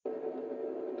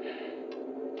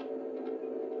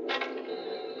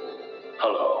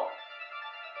Hello,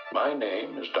 my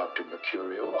name is Dr.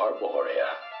 Mercurial Arborea,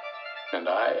 and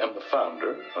I am the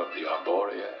founder of the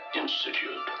Arborea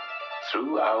Institute.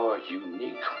 Through our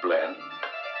unique blend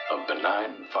of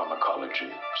benign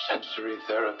pharmacology, sensory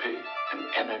therapy, and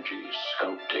energy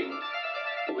sculpting,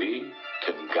 we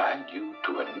can guide you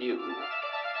to a new,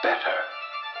 better,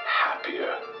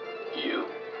 happier you.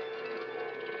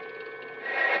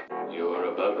 You're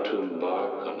about to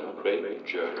embark on a great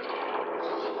journey.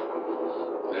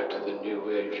 Let the new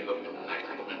age of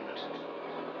enlightenment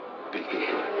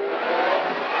begin.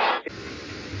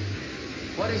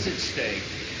 What is at stake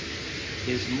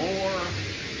is more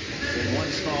than one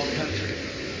small country.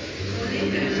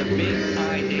 It is a big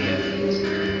idea,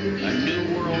 a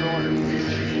new world order.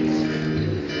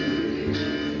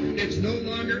 It's no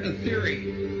longer a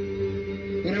theory.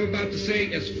 What I'm about to say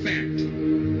is fact.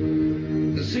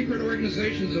 The secret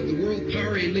organizations of the world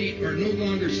power elite are no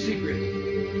longer secret.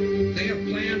 They have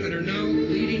planned and are now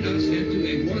leading us into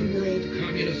a one-world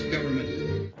communist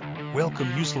government. Welcome,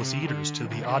 useless eaters, to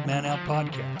the Odd Man Out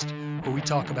podcast, where we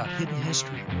talk about hidden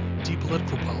history, deep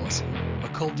political policy,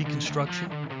 occult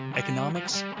deconstruction,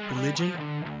 economics, religion,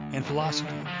 and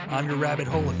philosophy. I'm your rabbit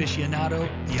hole aficionado,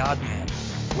 the Odd Man.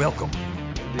 Welcome.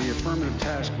 The affirmative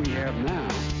task we have now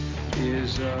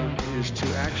is to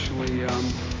actually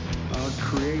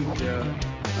create a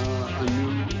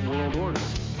new world order.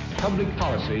 Public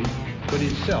policy could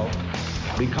itself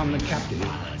become the captive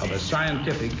of a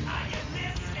scientific,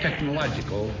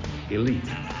 technological elite.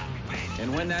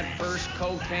 And when that first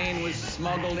cocaine was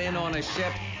smuggled in on a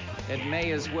ship, it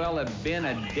may as well have been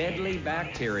a deadly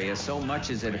bacteria, so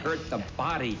much as it hurt the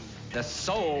body, the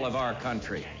soul of our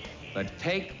country. But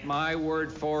take my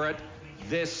word for it,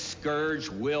 this scourge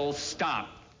will stop.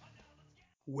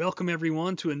 Welcome,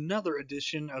 everyone, to another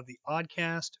edition of the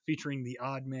Oddcast featuring the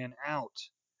Odd Man Out.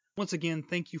 Once again,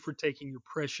 thank you for taking your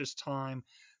precious time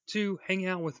to hang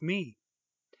out with me.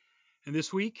 And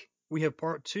this week, we have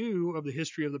part 2 of the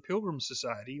history of the Pilgrims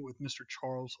Society with Mr.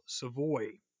 Charles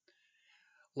Savoie.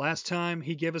 Last time,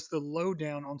 he gave us the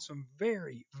lowdown on some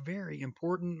very, very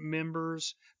important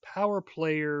members, power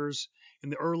players in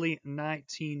the early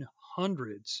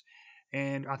 1900s.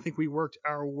 And I think we worked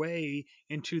our way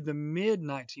into the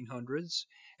mid-1900s,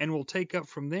 and we'll take up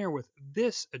from there with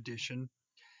this edition.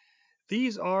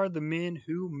 These are the men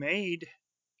who made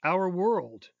our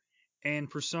world, and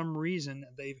for some reason,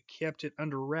 they've kept it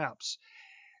under wraps.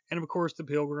 And of course, the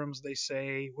Pilgrims, they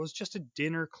say, was just a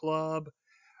dinner club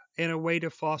and a way to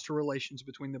foster relations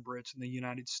between the Brits and the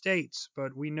United States.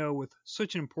 But we know with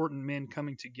such important men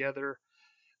coming together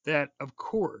that, of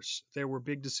course, there were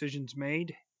big decisions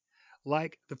made,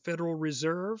 like the Federal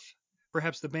Reserve,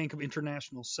 perhaps the Bank of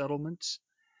International Settlements,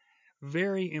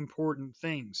 very important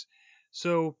things.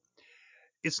 So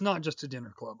it's not just a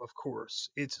dinner club, of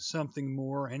course. It's something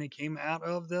more, and it came out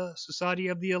of the Society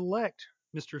of the Elect,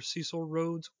 Mr. Cecil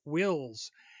Rhodes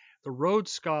Wills, the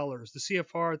Rhodes Scholars, the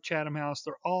CFR, Chatham House,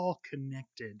 they're all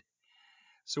connected.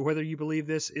 So whether you believe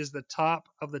this is the top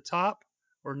of the top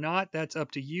or not, that's up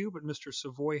to you, but Mr.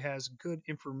 Savoie has good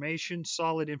information,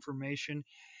 solid information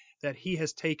that he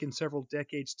has taken several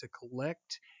decades to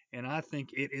collect, and I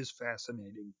think it is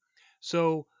fascinating.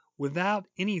 So without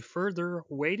any further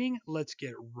waiting, let's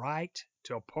get right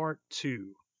to part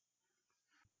 2.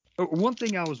 One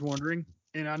thing I was wondering,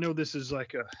 and I know this is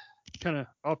like a kind of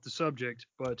off the subject,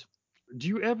 but do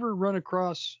you ever run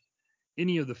across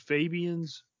any of the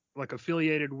Fabians, like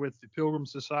affiliated with the Pilgrim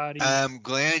Society? I'm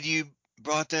glad you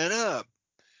brought that up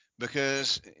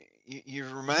because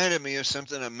you've reminded me of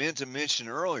something I meant to mention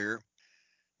earlier.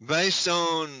 Based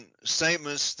on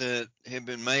statements that have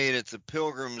been made at the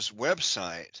Pilgrims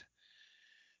website,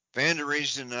 Van der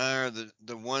Riesen and I are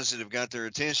the ones that have got their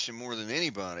attention more than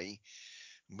anybody.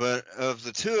 But of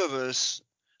the two of us,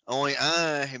 only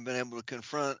I have been able to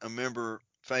confront a member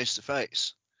face to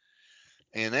face.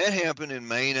 And that happened in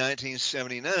May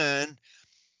 1979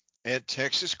 at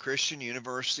Texas Christian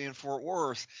University in Fort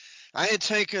Worth. I had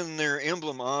taken their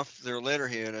emblem off their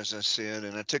letterhead, as I said,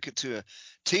 and I took it to a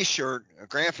T-shirt, a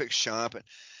graphics shop, and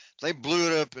they blew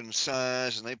it up in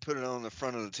size, and they put it on the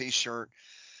front of the T-shirt.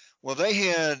 Well, they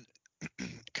had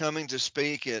coming to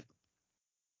speak at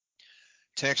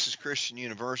Texas Christian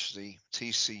University,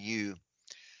 TCU,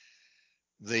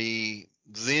 the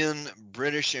then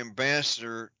British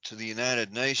ambassador to the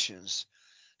United Nations,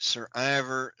 Sir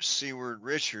Ivor Seward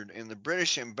Richard, and the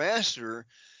British ambassador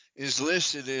is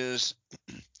listed as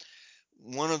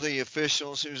one of the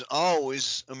officials who's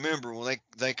always a member. Well,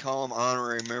 they call them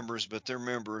honorary members, but they're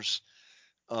members.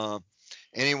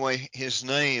 Anyway, his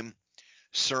name,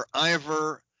 Sir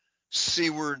Ivor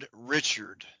Seward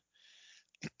Richard.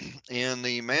 and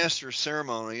the master of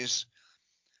ceremonies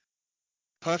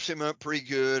puffed him up pretty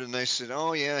good, and they said,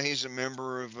 oh, yeah, he's a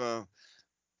member of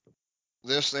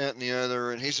this, that, and the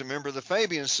other, and he's a member of the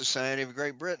Fabian Society of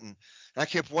Great Britain. I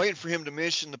kept waiting for him to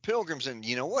mention the Pilgrims, and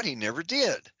you know what? He never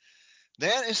did.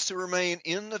 That is to remain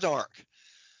in the dark,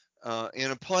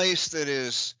 in a place that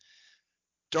is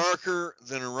darker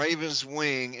than a raven's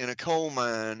wing in a coal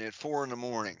mine at 4 in the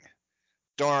morning.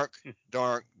 Dark,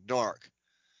 dark, dark.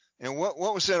 And what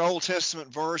was that Old Testament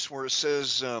verse where it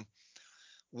says,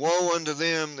 woe unto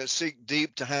them that seek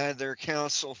deep to hide their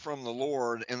counsel from the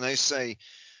Lord, and they say,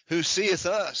 who seeth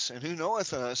us and who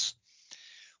knoweth us?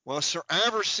 Well, Sir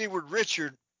Ivor Seward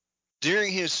Richard,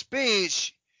 during his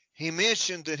speech, he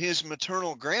mentioned that his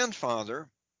maternal grandfather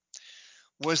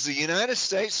was the United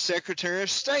States Secretary of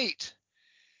State,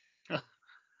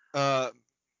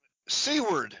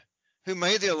 Seward, who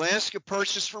made the Alaska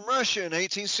Purchase from Russia in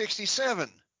 1867.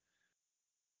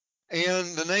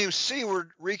 And the name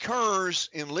Seward recurs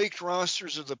in leaked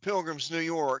rosters of the Pilgrims, New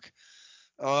York,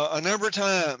 a number of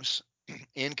times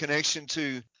in connection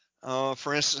to,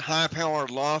 for instance,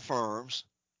 high-powered law firms.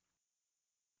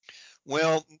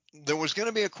 Well, there was going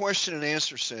to be a question and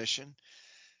answer session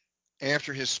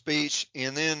after his speech,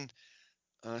 and then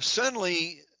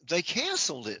suddenly they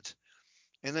canceled it.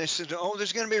 And they said, oh,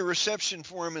 there's going to be a reception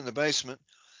for him in the basement.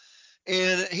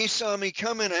 And he saw me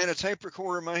come in. I had a tape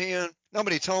recorder in my hand.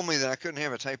 Nobody told me that I couldn't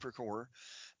have a tape recorder.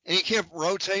 And he kept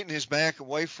rotating his back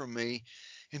away from me.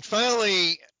 And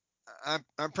finally, I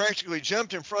practically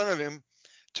jumped in front of him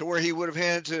to where he would have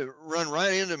had to run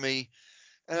right into me.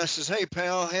 And I says, hey,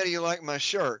 pal, how do you like my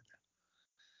shirt?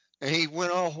 And he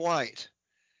went all white.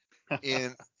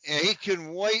 And he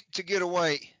couldn't wait to get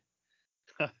away.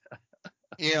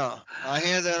 Yeah, I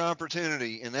had that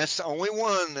opportunity. And that's the only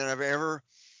one that I've ever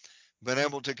been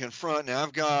able to confront. Now,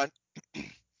 I've got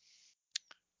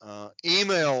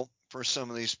email for some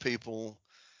of these people,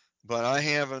 but I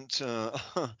haven't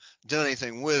done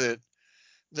anything with it.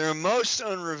 They're most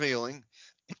unrevealing.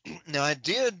 Now, I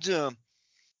did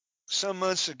some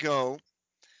months ago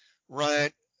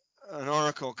write an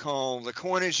article called The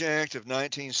Coinage Act of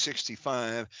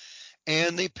 1965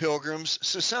 and the Pilgrims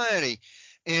Society.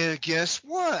 And guess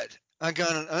what? I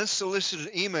got an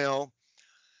unsolicited email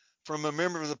from a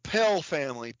member of the Pell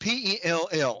family,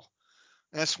 P-E-L-L.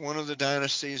 That's one of the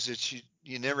dynasties that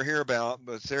you never hear about,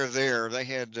 but they're there. They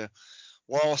had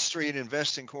Wall Street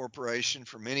Investing Corporation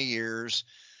for many years,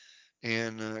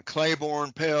 and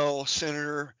Claiborne Pell,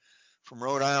 senator from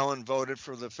Rhode Island, voted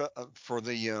for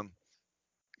the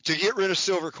to get rid of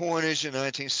silver coinage in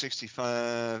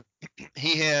 1965.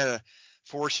 He had a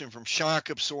fortune from shock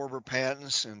absorber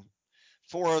patents and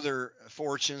 4 other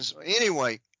fortunes.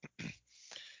 Anyway,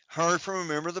 heard from a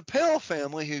member of the Pell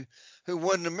family who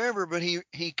wasn't a member, but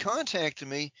he contacted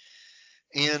me,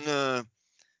 and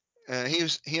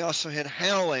he also had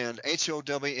Howland,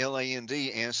 Howland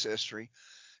ancestry,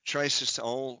 traces to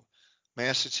old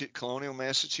colonial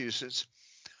Massachusetts,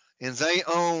 and they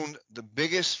owned the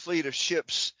biggest fleet of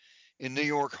ships in New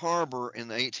York Harbor in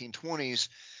the 1820s.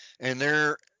 And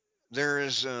there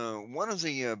is one of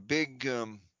the big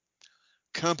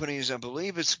companies, I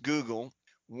believe it's Google.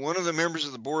 One of the members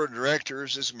of the board of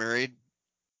directors is married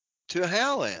to a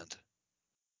Howland.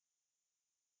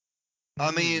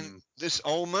 I mean, this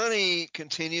old money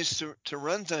continues to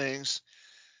run things,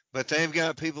 but they've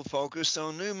got people focused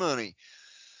on new money.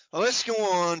 Well, let's go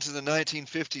on to the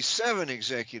 1957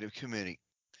 Executive Committee.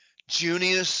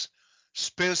 Junius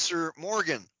Spencer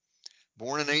Morgan,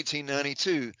 born in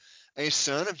 1892, a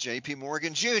son of J.P.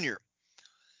 Morgan Jr.,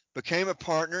 became a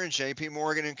partner in J.P.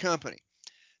 Morgan and Company,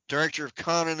 director of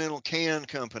Continental Can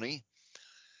Company,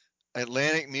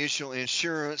 Atlantic Mutual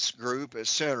Insurance Group,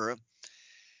 etc.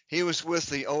 He was with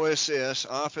the OSS,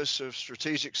 Office of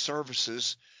Strategic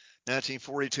Services,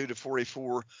 1942 to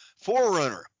 44,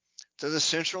 forerunner to the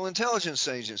Central Intelligence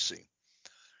Agency.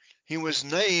 He was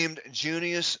named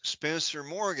Junius Spencer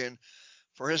Morgan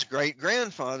for his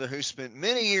great-grandfather, who spent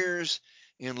many years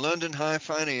in London high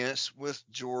finance with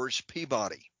George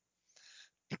Peabody.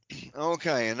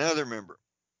 Okay, another member.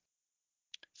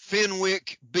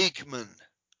 Fenwick Beekman,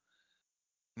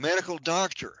 medical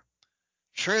doctor,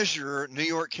 treasurer, New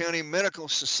York County Medical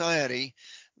Society.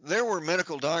 There were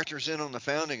medical doctors in on the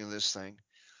founding of this thing,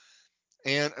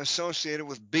 and associated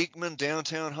with Beekman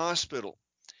Downtown Hospital,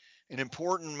 an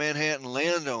important Manhattan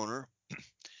landowner.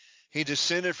 He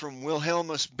descended from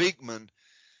Wilhelmus Beekman,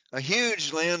 a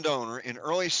huge landowner in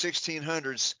early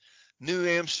 1600s New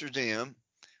Amsterdam,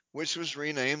 which was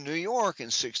renamed New York in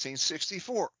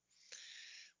 1664.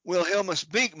 Wilhelmus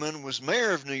Beekman was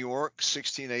mayor of New York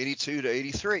 1682 to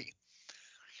 83.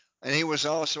 and he was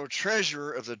also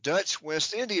treasurer of the Dutch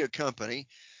West India Company,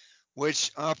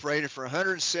 which operated for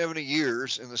 170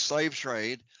 years in the slave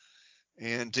trade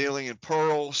and dealing in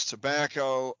pearls,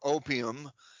 tobacco,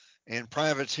 opium, and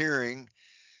privateering.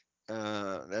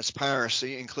 That's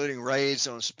piracy, including raids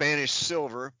on Spanish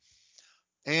silver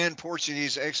and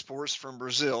Portuguese exports from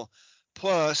Brazil.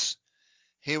 Plus,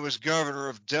 he was governor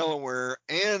of Delaware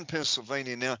and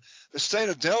Pennsylvania. Now, the state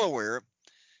of Delaware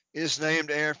is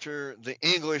named after the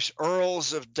English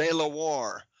Earls of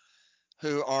Delaware,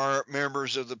 who are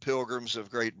members of the Pilgrims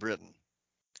of Great Britain.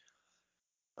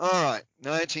 All right,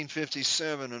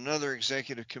 1957, another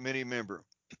executive committee member.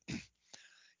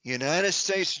 United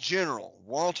States General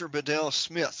Walter Bedell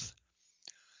Smith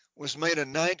was made a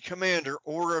Knight Commander,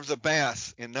 Order of the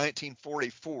Bath, in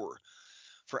 1944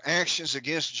 for actions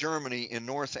against Germany in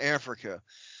North Africa.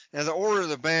 Now, the Order of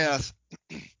the Bath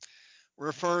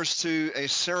refers to a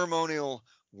ceremonial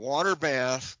water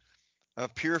bath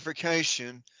of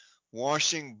purification,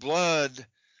 washing blood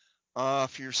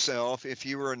off yourself if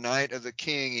you were a knight of the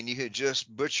king and you had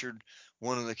just butchered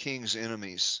one of the king's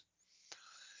enemies.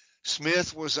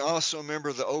 Smith was also a member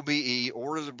of the OBE,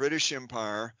 Order of the British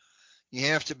Empire. You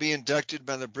have to be inducted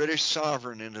by the British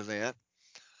sovereign into that.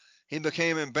 He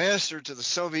became ambassador to the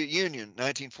Soviet Union,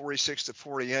 1946 to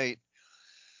 48.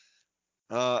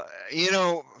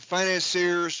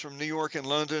 Financiers from New York and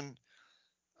London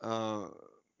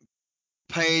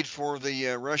paid for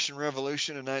the Russian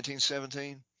Revolution in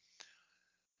 1917.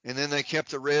 And then they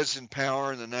kept the Reds in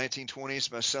power in the 1920s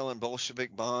by selling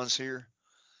Bolshevik bonds here.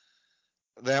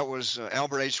 That was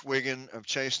Albert H. Wiggin of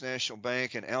Chase National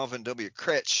Bank and Alvin W.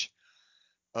 Kretsch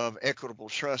of Equitable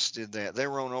Trust did that. They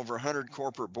were on over 100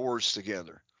 corporate boards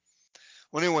together.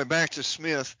 Well, anyway, back to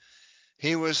Smith.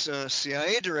 He was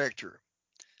CIA director.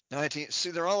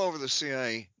 They're all over the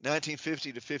CIA,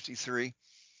 1950 to 53.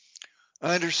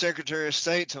 Under Secretary of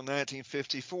State till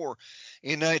 1954.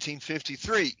 In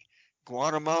 1953,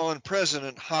 Guatemalan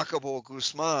President Jacobo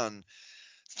Guzman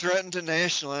threatened to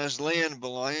nationalize land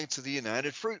belonging to the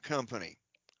United Fruit Company.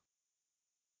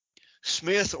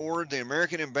 Smith ordered the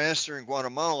American ambassador in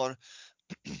Guatemala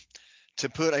to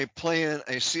put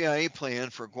a CIA plan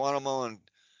for Guatemalan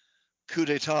coup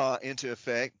d'etat into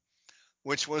effect,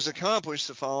 which was accomplished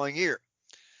the following year.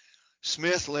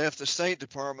 Smith left the State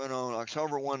Department on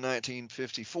October 1,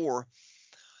 1954,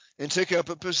 and took up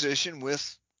a position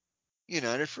with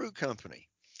United Fruit Company.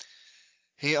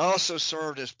 He also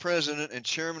served as president and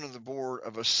chairman of the board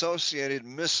of Associated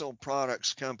Missile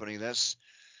Products Company. That's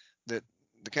the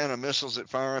kind of missiles that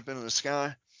fire up into the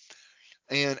sky.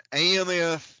 And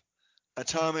AMF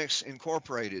Atomics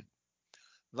Incorporated,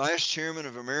 vice chairman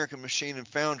of American Machine and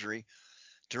Foundry,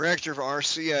 director of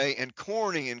RCA, and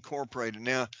Corning Incorporated.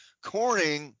 Now,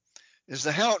 Corning is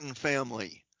the Houghton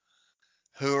family,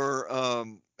 who are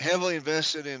heavily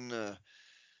invested in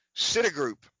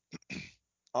Citigroup,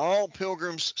 all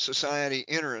Pilgrims Society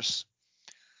interests.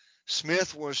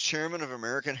 Smith was chairman of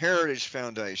American Heritage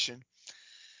Foundation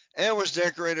and was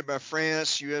decorated by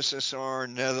France, USSR,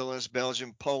 Netherlands,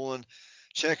 Belgium, Poland,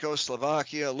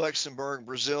 Czechoslovakia, Luxembourg,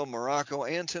 Brazil, Morocco,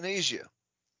 and Tunisia.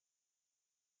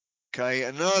 Okay,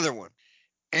 another one.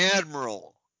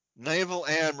 Naval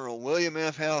Admiral William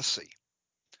F. Halsey.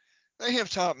 They have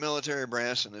top military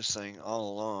brass in this thing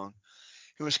all along.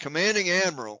 He was commanding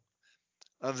admiral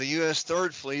of the U.S.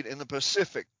 Third Fleet in the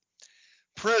Pacific,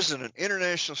 president,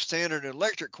 International Standard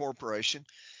Electric Corporation,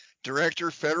 director,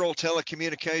 Federal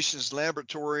Telecommunications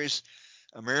Laboratories,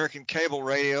 American Cable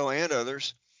Radio, and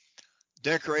others,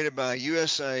 decorated by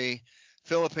USA,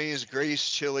 Philippines, Greece,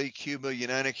 Chile, Cuba,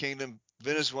 United Kingdom,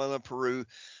 Venezuela, Peru,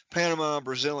 Panama,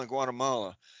 Brazil, and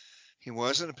Guatemala. He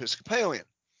was an Episcopalian.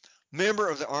 Member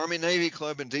of the Army-Navy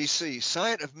Club in D.C.,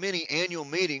 site of many annual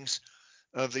meetings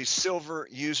of the Silver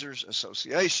Users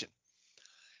Association.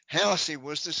 Halsey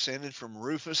was descended from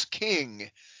Rufus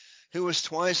King, who was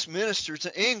twice minister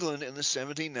to England in the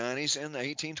 1790s and the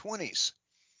 1820s.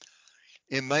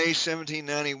 In May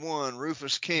 1791,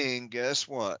 Rufus King, guess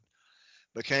what,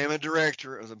 became a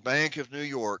director of the Bank of New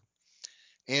York,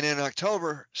 and in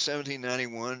October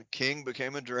 1791, King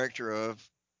became a director of,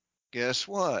 guess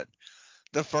what,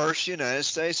 the First United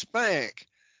States Bank,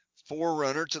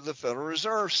 forerunner to the Federal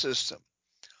Reserve System.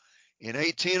 In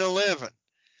 1811,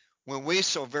 when we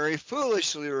so very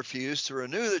foolishly refused to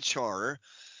renew the charter,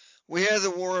 we had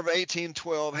the War of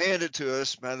 1812 handed to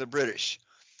us by the British.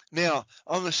 Now,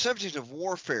 on the subject of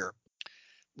warfare,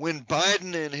 when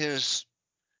Biden and his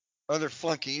other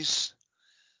flunkies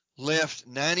left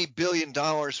 $90 billion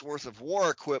worth of war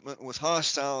equipment with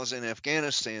hostiles in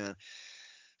Afghanistan,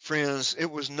 friends, it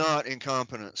was not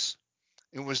incompetence.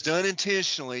 It was done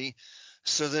intentionally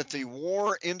so that the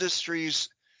War Industries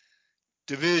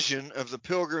Division of the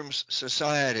Pilgrims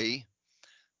Society,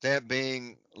 that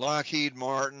being Lockheed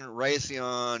Martin,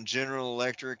 Raytheon, General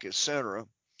Electric, etc.,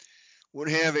 would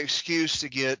have excuse to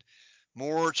get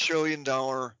more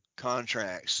trillion-dollar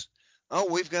contracts. Oh,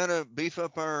 we've got to beef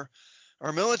up our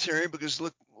military because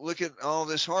look at all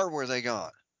this hardware they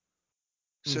got.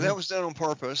 So that was done on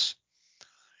purpose.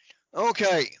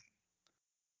 Okay.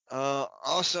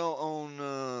 Also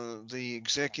on the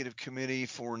executive committee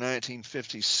for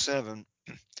 1957,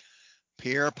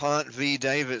 Pierpont V.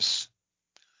 Davis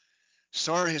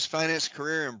started his finance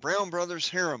career in Brown Brothers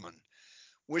Harriman,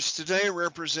 which today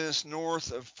represents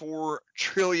north of $4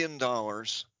 trillion.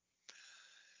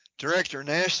 Director,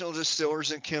 National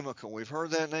Distillers and Chemical. We've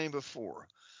heard that name before.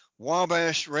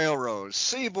 Wabash Railroad,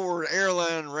 Seaboard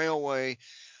Airline Railway,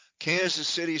 Kansas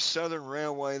City Southern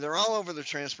Railway. They're all over the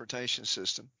transportation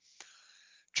system.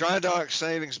 Dry Dock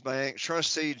Savings Bank,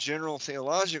 Trustee, General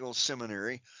Theological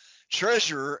Seminary,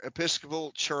 Treasurer,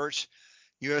 Episcopal Church,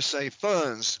 USA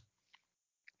Funds,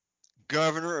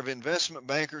 Governor of Investment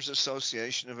Bankers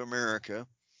Association of America,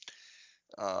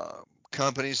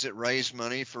 companies that raise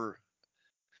money for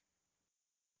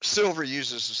Silver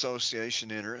Users Association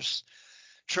interests,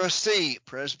 Trustee,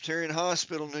 Presbyterian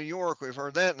Hospital, New York. We've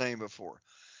heard that name before.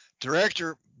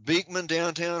 Director, Beekman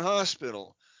Downtown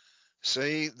Hospital.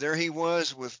 See, there he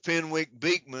was with Fenwick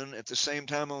Beekman at the same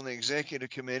time on the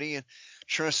executive committee and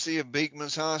trustee of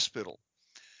Beekman's Hospital.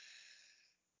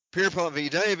 Pierpont V.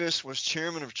 Davis was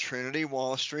chairman of Trinity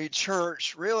Wall Street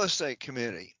Church Real Estate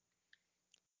Committee,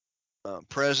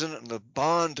 president of the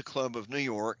Bond Club of New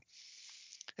York,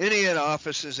 and he had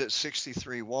offices at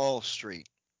 63 Wall Street.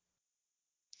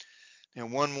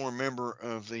 And one more member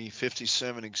of the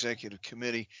 57 Executive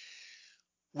Committee,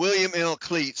 William L.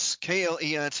 Cleets,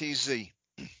 K-L-E-I-T-Z,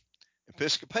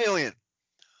 Episcopalian,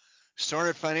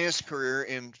 started finance career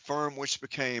in firm which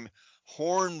became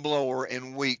Hornblower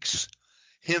and Weeks,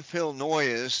 Hemphill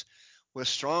Noyes, with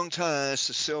strong ties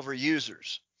to silver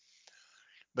users.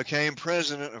 Became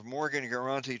president of Morgan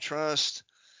Guaranty Trust,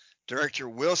 Director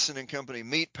Wilson and Company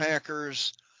Meat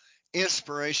Packers,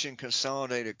 Inspiration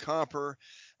Consolidated Copper,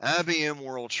 IBM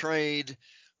World Trade,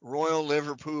 Royal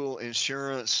Liverpool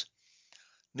Insurance,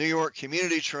 New York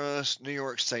Community Trust, New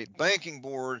York State Banking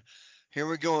Board. Here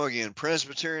we go again.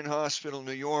 Presbyterian Hospital,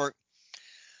 New York.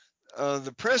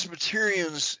 The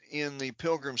Presbyterians in the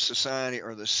Pilgrim Society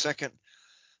are the second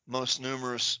most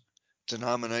numerous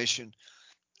denomination.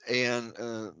 And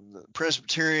the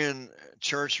Presbyterian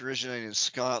Church originated in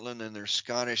Scotland, and they're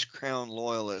Scottish Crown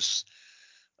loyalists,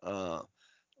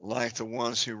 like the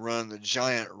ones who run the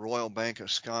giant Royal Bank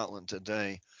of Scotland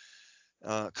today.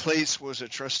 Cleets was a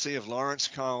trustee of Lawrence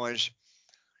College,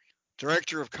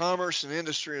 director of Commerce and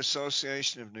Industry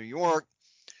Association of New York,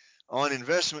 on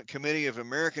Investment Committee of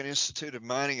American Institute of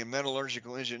Mining and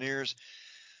Metallurgical Engineers,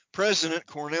 president,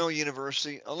 Cornell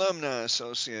University Alumni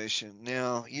Association.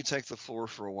 Now, you take the floor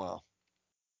for a while.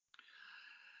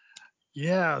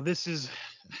 Yeah, this is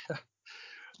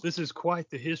quite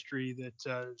the history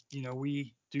that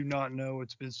we do not know.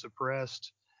 It's been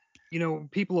suppressed.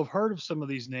 People have heard of some of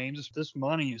these names. This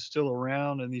money is still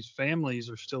around, and these families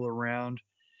are still around,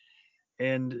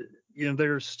 and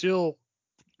they're still,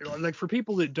 like, for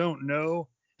people that don't know,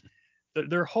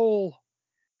 their whole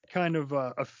kind of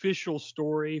official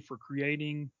story for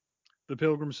creating the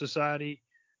Pilgrim Society.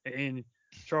 And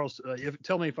Charles,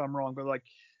 tell me if I'm wrong, but like,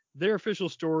 their official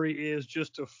story is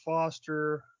just to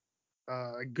foster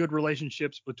good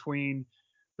relationships between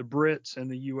the Brits and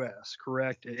the U.S.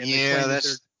 Correct? And yeah,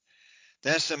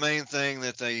 that's the main thing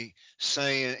that they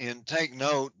say. And take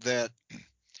note that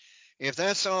if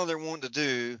that's all they're wanting to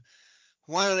do,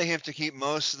 why do they have to keep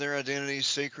most of their identities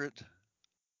secret?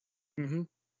 Mm-hmm.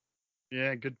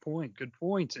 Yeah, good point. Good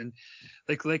point. And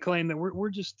they claim that we're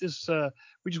just this.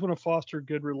 We just want to foster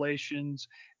good relations,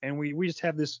 and we just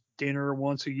have this dinner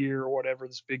once a year or whatever,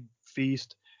 this big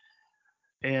feast.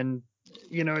 And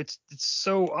it's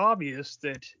so obvious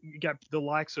that you got the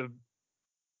likes of,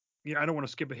 I don't want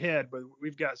to skip ahead, but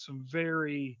we've got some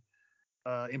very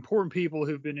important people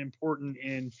who've been important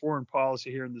in foreign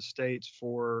policy here in the States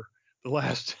for the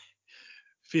last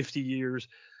 50 years.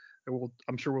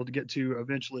 I'm sure we'll get to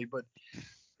eventually, but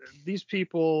these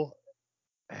people,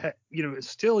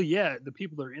 still yet the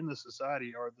people that are in the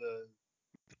society are the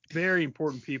very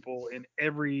important people in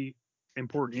every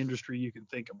important industry you can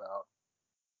think about.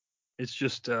 It's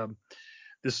just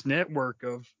this network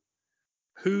of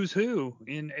who's who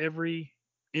in every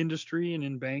industry and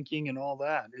in banking and all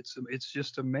that. It's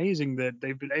just amazing that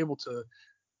they've been able to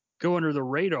go under the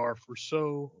radar for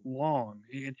so long.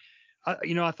 And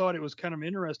I thought it was kind of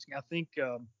interesting. I think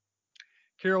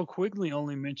Carol Quigley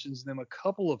only mentions them a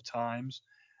couple of times,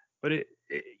 but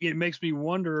it makes me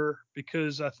wonder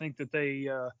because I think that they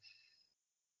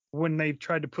when they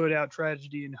tried to put out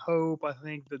Tragedy and Hope, I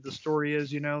think that the story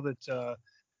is, that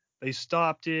they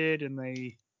stopped it and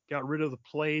they got rid of the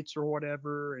plates or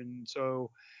whatever, and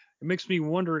so it makes me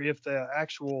wonder if the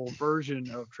actual version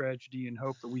of Tragedy and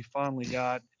Hope that we finally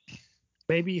got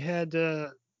maybe had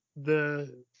the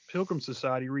Pilgrim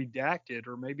Society redacted,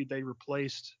 or maybe they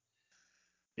replaced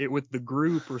it with the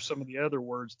group or some of the other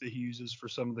words that he uses for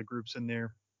some of the groups in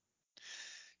there.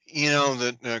 You know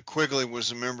that Quigley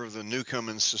was a member of the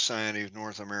Newcomen Society of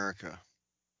North America.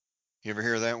 You ever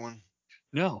hear that one?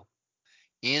 No.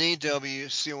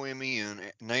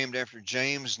 NEWCOMEN, named after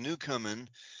James Newcomen,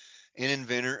 an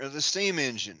inventor of the steam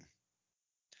engine.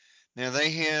 Now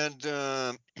they had,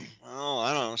 I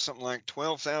don't know, something like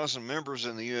 12,000 members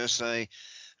in the USA,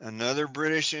 another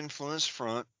British influenced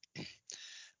front,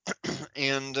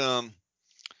 and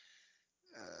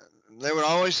they would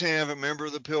always have a member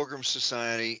of the Pilgrim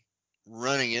Society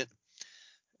running it.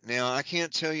 Now I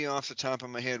can't tell you off the top of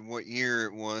my head what year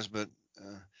it was, but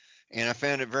and I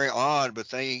found it very odd, but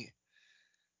they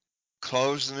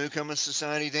closed the Newcomen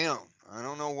Society down. I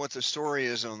don't know what the story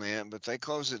is on that, but they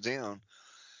closed it down.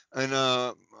 And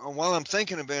while I'm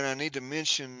thinking about it, I need to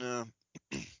mention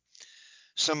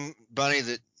somebody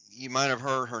that you might have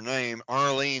heard her name,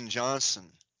 Arlene Johnson.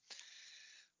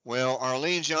 Well,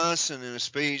 Arlene Johnson, in a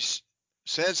speech,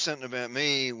 said something about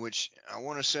me, which I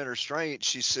want to set her straight.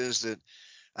 She says that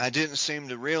I didn't seem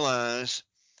to realize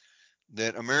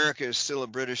that America is still a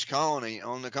British colony.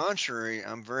 On the contrary,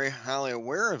 I'm very highly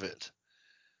aware of it.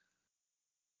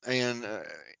 And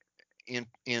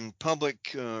in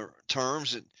public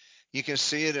terms, you can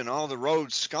see it in all the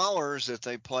Rhodes Scholars that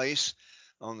they place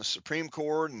on the Supreme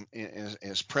Court and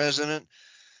as president.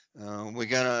 We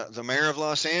got the mayor of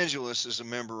Los Angeles is a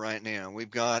member right now.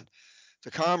 We've got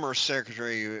the Commerce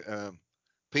Secretary,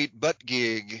 Pete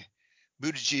Buttigieg,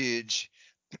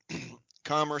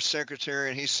 Commerce Secretary,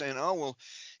 and he's saying, oh, well,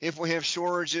 if we have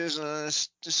shortages, this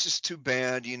is too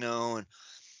bad, And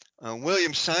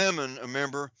William Simon, a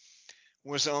member,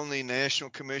 was on the National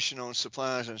Commission on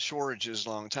Supplies and Shortages a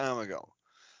long time ago.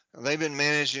 They've been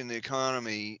managing the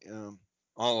economy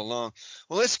all along.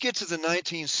 Well, let's get to the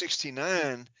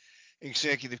 1969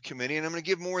 Executive Committee, and I'm going to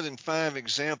give more than 5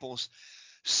 examples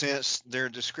since their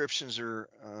descriptions are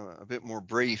a bit more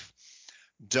brief.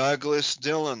 Douglas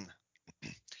Dillon.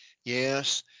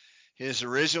 Yes, his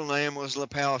original name was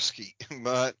Lepowski,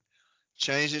 but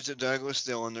changed it to Douglas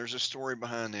Dillon. There's a story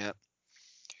behind that.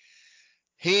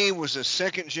 He was a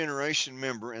second generation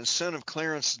member and son of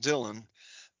Clarence Dillon,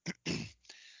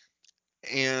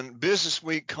 and Business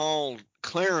Week called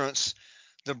Clarence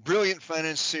the brilliant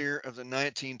financier of the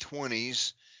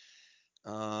 1920s.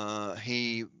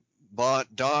 He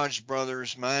bought Dodge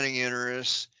Brothers mining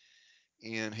interests,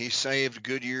 and he saved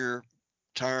Goodyear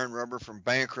Tire and Rubber from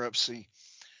bankruptcy.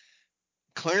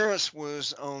 Clarence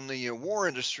was on the War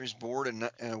Industries Board in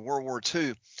World War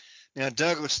II. Now,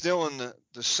 Douglas Dillon,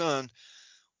 the son,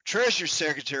 Treasury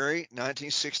Secretary,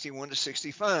 1961 to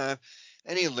 65,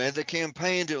 and he led the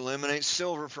campaign to eliminate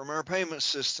silver from our payment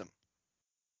system.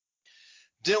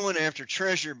 Dillon, after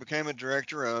Treasurer, became a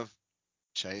director of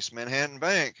Chase Manhattan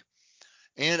Bank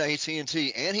and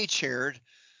AT&T, and he chaired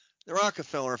the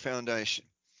Rockefeller Foundation.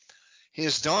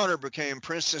 His daughter became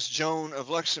Princess Joan of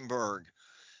Luxembourg.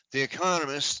 The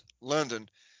Economist, London,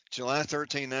 July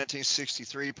 13,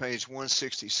 1963, page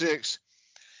 166,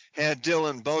 had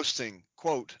Dillon boasting,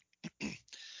 quote,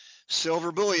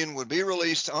 silver bullion would be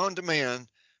released on demand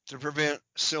to prevent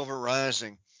silver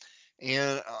rising.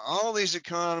 And all these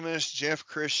economists, Jeff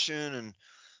Christian and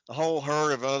a whole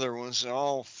herd of other ones,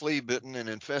 all flea bitten and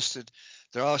infested,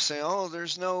 they're all saying, oh,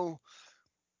 there's no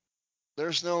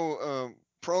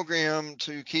program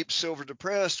to keep silver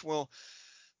depressed. Well,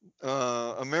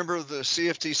 a member of the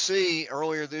CFTC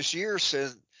earlier this year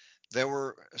said they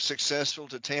were successful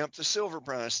to tamp the silver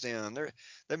price down.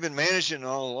 They've been managing it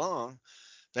all along.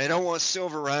 They don't want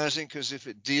silver rising because if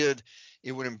it did,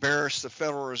 it would embarrass the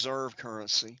Federal Reserve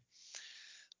currency.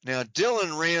 Now,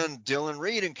 Dillon ran Dillon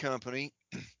Reed and Company,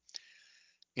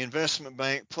 investment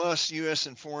bank, plus U.S.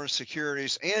 and foreign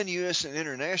securities and U.S. and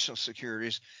international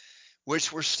securities,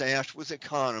 which were staffed with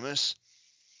economists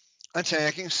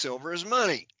attacking silver as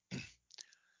money.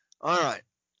 All right.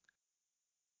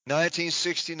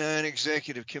 1969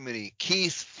 Executive Committee,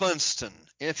 Keith Funston,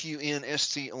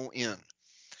 Funston.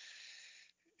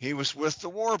 He was with the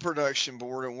War Production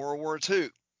Board in World War II,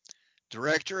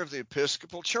 director of the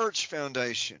Episcopal Church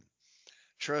Foundation,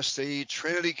 trustee,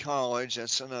 Trinity College,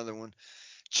 that's another one.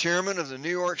 Chairman of the New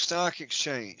York Stock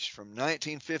Exchange from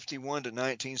 1951 to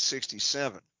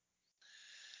 1967.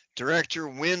 Director,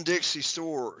 Winn-Dixie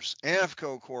Stores,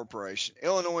 AFCO Corporation,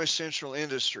 Illinois Central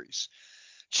Industries.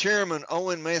 Chairman,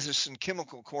 Owen Matheson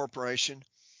Chemical Corporation.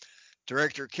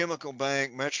 Director, Chemical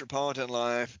Bank, Metropolitan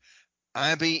Life,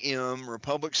 IBM,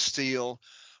 Republic Steel,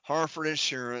 Hartford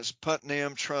Insurance,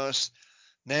 Putnam Trust,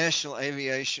 National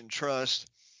Aviation Trust.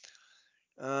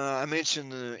 I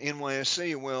mentioned the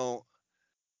NYSE. Well,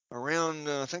 around,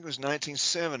 I think it was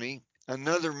 1970,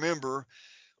 another member,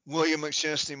 William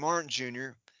McChesney Martin Jr.,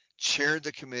 chaired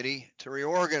the committee to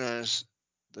reorganize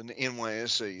the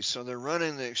NYSE. So they're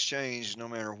running the exchange no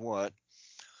matter what.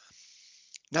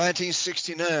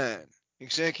 1969,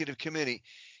 Executive Committee,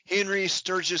 Henry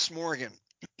Sturgis Morgan,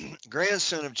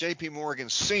 grandson of J.P. Morgan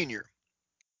Sr.,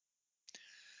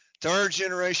 third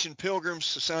generation Pilgrims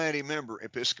Society member,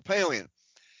 Episcopalian.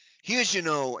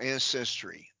 Huguenot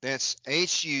ancestry, that's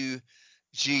Huguenot,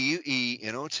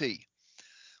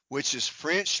 which is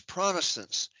French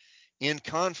Protestants in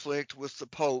conflict with the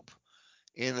Pope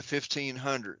in the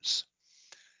 1500s.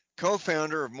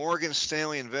 Co-founder of Morgan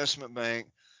Stanley Investment Bank,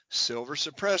 Silver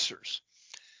Suppressors,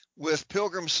 with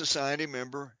Pilgrim Society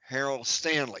member Harold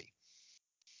Stanley.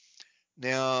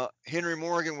 Now, Henry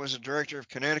Morgan was a director of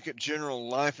Connecticut General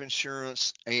Life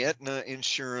Insurance, Aetna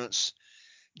Insurance,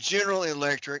 General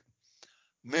Electric,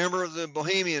 member of the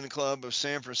Bohemian Club of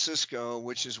San Francisco,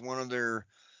 which is one of their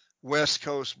West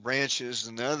Coast branches,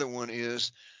 and the other one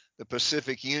is the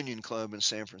Pacific Union Club in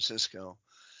San Francisco.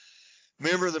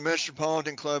 Member of the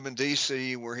Metropolitan Club in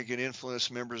D.C., where he could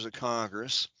influence members of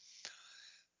Congress.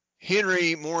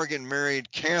 Henry Morgan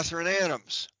married Catherine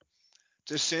Adams,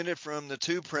 descended from the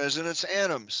two Presidents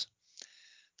Adams.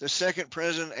 The second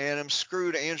President Adams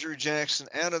screwed Andrew Jackson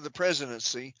out of the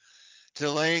presidency,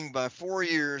 delaying by 4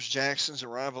 years Jackson's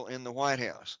arrival in the White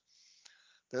House.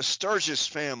 The Sturgis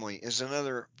family is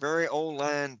another very old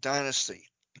line dynasty.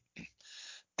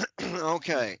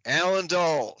 Okay, Allen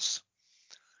Dulles,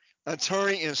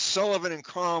 attorney in Sullivan and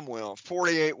Cromwell,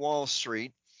 48 Wall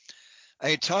Street,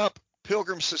 a top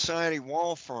Pilgrim Society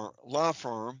law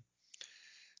firm,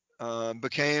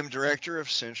 became director of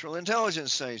Central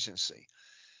Intelligence Agency.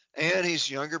 And he's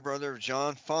younger brother of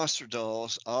John Foster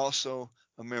Dulles, also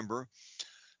a member,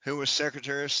 who was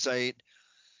Secretary of State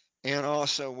and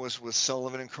also was with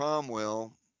Sullivan and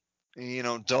Cromwell,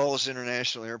 Dulles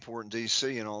International Airport in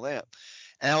D.C. and all that.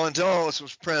 Allen Dulles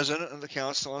was president of the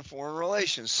Council on Foreign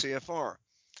Relations, CFR,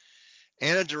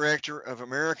 and a director of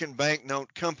American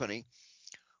Banknote Company,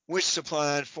 which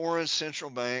supplied foreign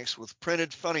central banks with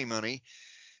printed funny money,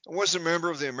 and was a member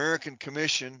of the American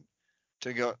Commission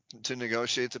to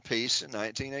negotiate the peace in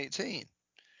 1918.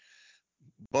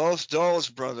 Both Dulles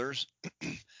brothers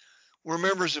were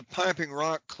members of Piping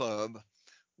Rock Club,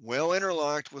 well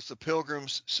interlocked with the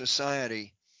Pilgrims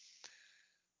Society.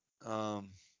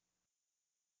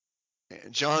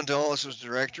 John Dulles was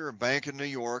director of Bank of New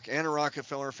York and a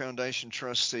Rockefeller Foundation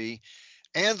trustee,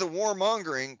 and the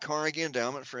warmongering Carnegie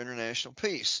Endowment for International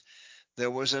Peace.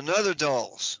 There was another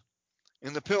Dulles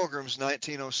in the Pilgrims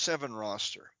 1907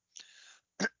 roster.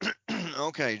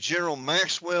 Okay, General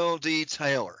Maxwell D.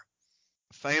 Taylor,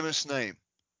 famous name.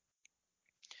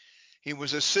 He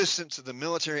was assistant to the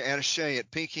military attaché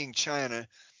at Peking, China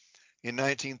in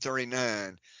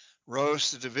 1939,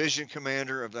 rose to division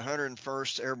commander of the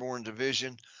 101st Airborne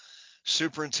Division,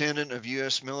 superintendent of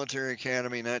U.S. Military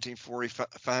Academy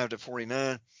 1945 to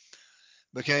 49,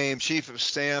 became chief of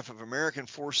staff of American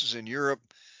forces in Europe,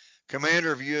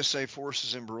 commander of USA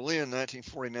forces in Berlin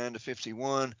 1949 to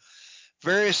 51,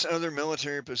 various other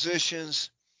military positions,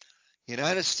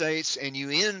 United States and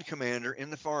UN commander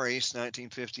in the Far East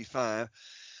 1955,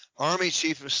 Army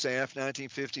Chief of Staff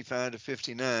 1955 to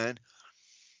 59,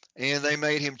 and they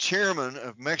made him chairman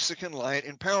of Mexican Light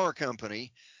and Power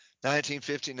Company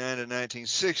 1959 to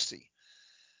 1960.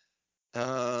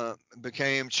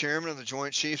 Became chairman of the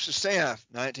Joint Chiefs of Staff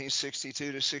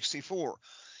 1962 to 64.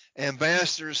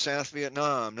 Ambassador to South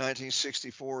Vietnam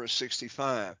 1964 to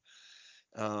 65.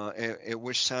 At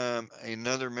which time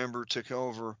another member took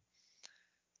over,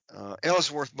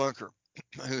 Ellsworth Bunker,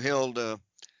 who held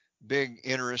big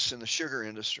interests in the sugar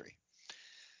industry.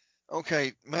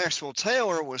 Okay, Maxwell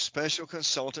Taylor was special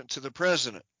consultant to the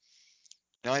president,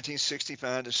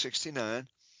 1965 to 69,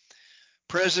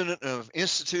 president of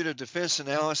Institute of Defense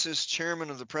Analysis, chairman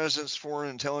of the President's Foreign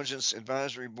Intelligence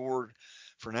Advisory Board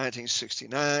for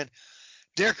 1969,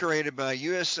 decorated by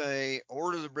USA,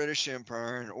 Order of the British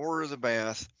Empire, and Order of the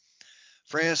Bath,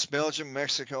 France, Belgium,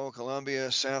 Mexico,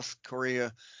 Colombia, South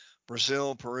Korea,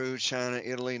 Brazil, Peru, China,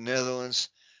 Italy, Netherlands,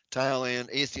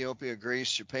 Thailand, Ethiopia,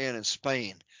 Greece, Japan, and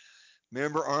Spain.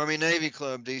 Member Army-Navy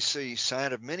Club, D.C.,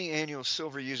 site of many annual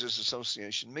Silver Users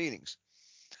Association meetings.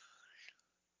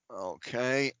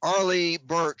 Okay, Arleigh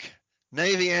Burke,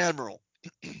 Navy Admiral,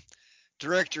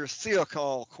 Director,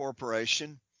 Thiokol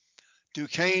Corporation,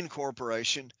 Duquesne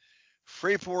Corporation,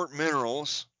 Freeport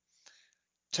Minerals,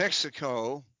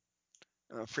 Texaco.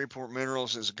 Freeport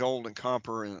Minerals is gold and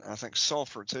copper and I think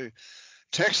sulfur too.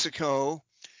 Texaco,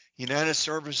 United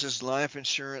Services Life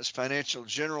Insurance Financial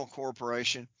General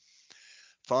Corporation,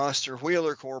 Foster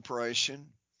Wheeler Corporation,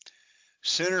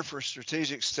 Center for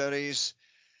Strategic Studies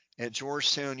at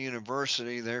Georgetown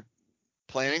University. They're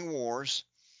planning wars.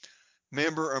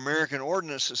 Member American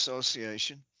Ordnance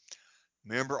Association.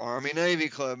 Member Army-Navy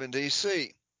Club in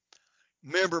D.C.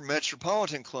 Member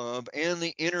Metropolitan Club and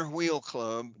the Inner Wheel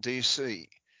Club, D.C.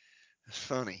 It's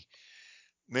funny.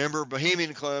 Member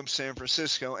Bohemian Club, San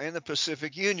Francisco, and the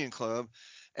Pacific Union Club,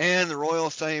 and the Royal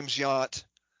Thames Yacht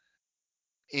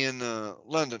in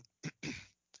London.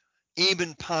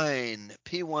 Eben Pine,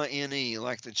 P-Y-N-E,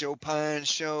 like the Joe Pine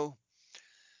show,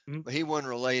 but he wasn't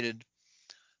related.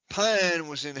 Pine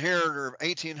was inheritor of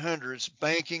 1800s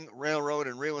banking, railroad,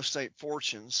 and real estate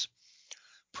fortunes.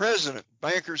 President,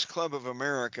 Bankers Club of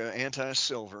America,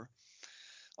 anti-silver.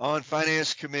 On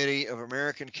Finance Committee of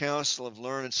American Council of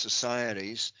Learned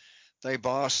Societies. They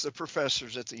boss the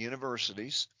professors at the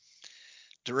universities.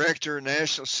 Director,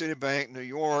 National City Bank, New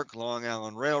York, Long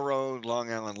Island Railroad,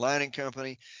 Long Island Lighting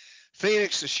Company,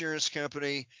 Phoenix Assurance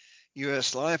Company,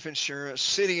 U.S. Life Insurance,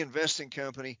 City Investing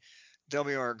Company,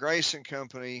 W.R. Grace and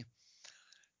Company,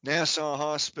 Nassau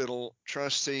Hospital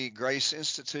Trustee, Grace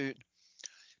Institute.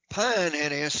 Pine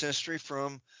had ancestry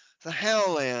from the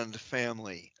Howland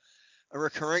family, a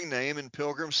recurring name in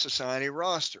Pilgrims Society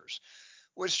rosters,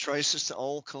 which traces to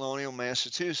old colonial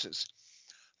Massachusetts.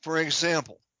 For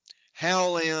example,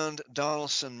 Howland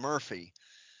Donaldson Murphy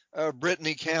of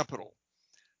Brittany Capital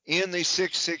in the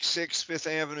 666 Fifth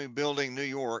Avenue building, New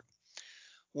York,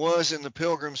 was in the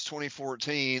Pilgrims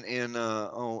 2014,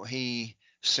 and he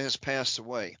since passed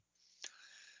away.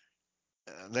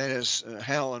 That is,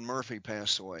 Howland Murphy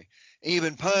passed away.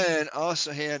 Eben Pine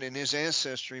also had in his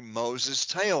ancestry Moses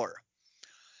Taylor,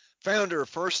 founder of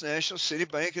First National City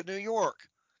Bank of New York.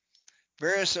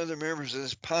 Various other members of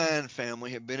this Pine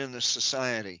family have been in the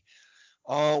society,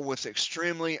 all with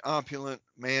extremely opulent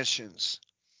mansions.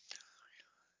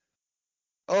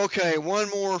 Okay, one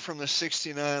more from the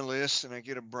 69 list, and I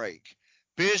get a break.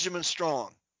 Benjamin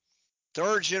Strong,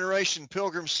 third generation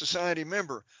Pilgrim Society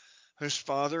member, whose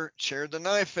father chaired the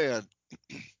knife ed.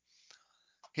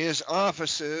 His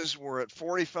offices were at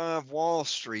 45 Wall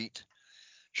Street,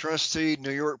 trustee,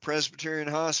 New York Presbyterian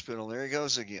Hospital. There he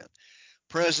goes again.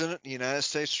 President, United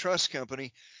States Trust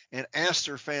Company, and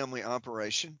Astor Family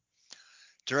Operation.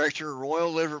 Director,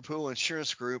 Royal Liverpool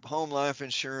Insurance Group, Home Life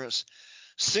Insurance,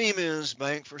 Siemens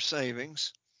Bank for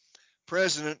Savings.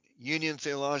 President, Union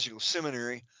Theological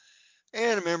Seminary,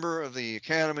 and a member of the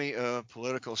Academy of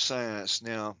Political Science.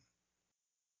 Now,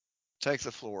 take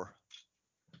the floor.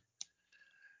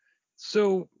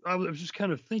 So I was just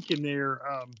kind of thinking there,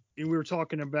 and we were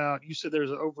talking about, you said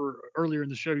there's earlier in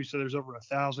the show, you said there's over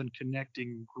 1,000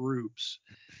 connecting groups.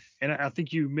 And I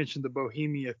think you mentioned the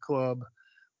Bohemia Club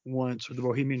once, or the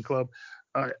Bohemian Club.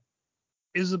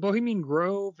 Is the Bohemian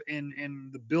Grove and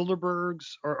the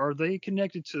Bilderbergs, are they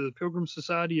connected to the Pilgrim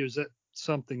Society, or is that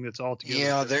something that's altogether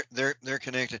different? Yeah, they're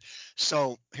connected.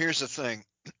 So here's the thing.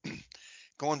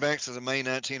 Going back to the May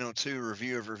 1902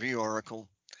 Review of Review article,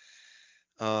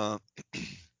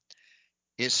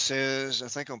 it says, I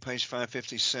think on page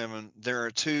 557, there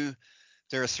are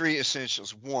three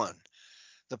essentials. 1,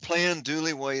 the plan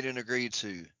duly weighed and agreed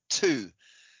to. 2,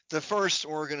 the first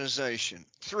organization.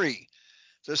 3,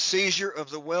 the seizure of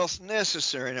the wealth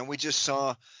necessary. Now, we just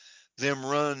saw them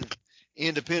run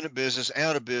independent business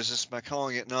out of business by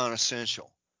calling it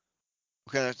non-essential.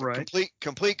 Okay, that's right. A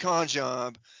complete con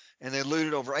job, and they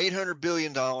looted over $800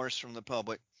 billion from the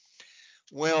public.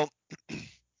 Well,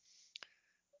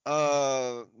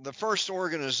 the first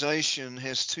organization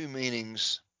has two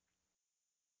meanings.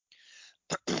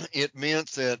 It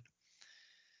meant that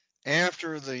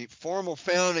after the formal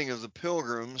founding of the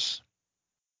Pilgrims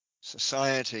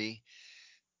Society,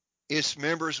 its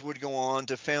members would go on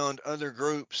to found other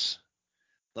groups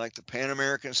like the Pan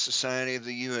American Society of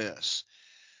the U.S.,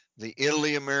 the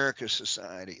Italy America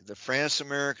Society, the France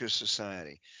America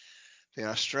Society, the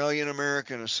Australian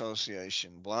American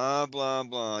Association, blah, blah,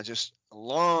 blah, just a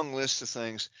long list of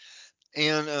things.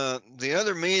 And the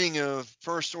other meaning of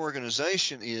first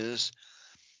organization is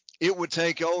it would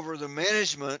take over the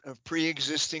management of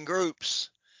pre-existing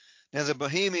groups. Now, the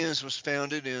Bohemians was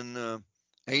founded in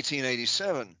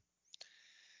 1887.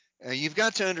 You've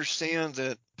got to understand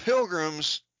that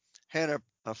Pilgrims had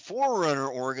a forerunner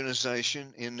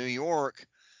organization in New York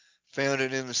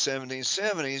founded in the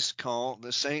 1770s called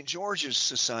the St. George's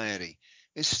Society.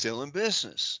 It's still in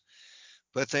business.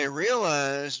 But they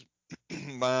realized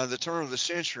by the turn of the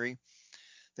century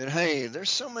that, hey, there's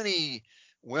so many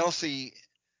wealthy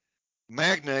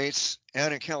magnates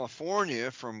out in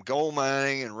California from gold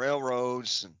mining and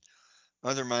railroads and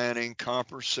other mining,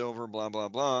 copper, silver, blah, blah,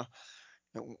 blah.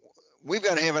 We've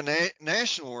got to have a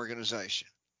national organization.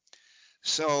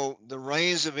 So the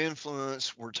reins of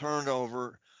influence were turned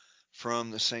over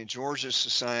from the St. George's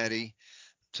Society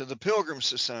to the Pilgrim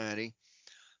Society.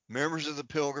 Members of the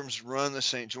Pilgrims run the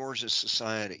St. George's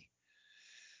Society.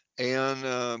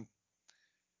 And,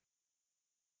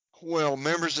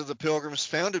 members of the Pilgrims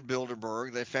founded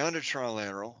Bilderberg. They founded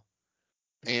Trilateral.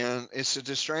 And it's a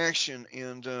distraction.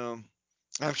 And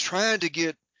I've tried to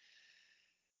get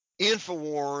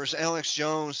InfoWars, Alex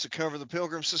Jones, to cover the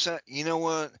Pilgrim Society. You know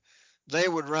what? They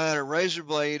would ride a razor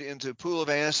blade into a pool of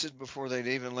acid before they'd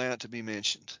even allow it to be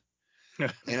mentioned.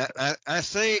 And I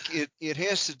think it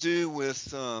has to do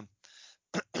with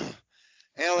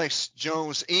Alex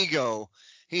Jones' ego.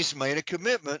 He's made a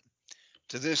commitment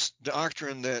to this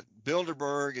doctrine that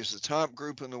Bilderberg is the top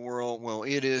group in the world. Well,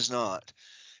 it is not.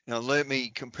 Now, let me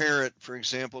compare it, for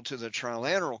example, to the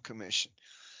Trilateral Commission.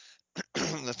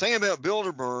 The thing about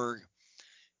Bilderberg,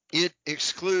 it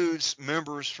excludes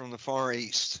members from the Far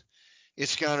East.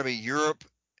 It's got to be Europe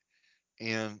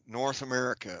and North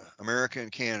America, America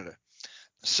and Canada.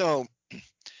 So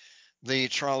the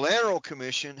Trilateral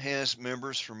Commission has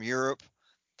members from Europe,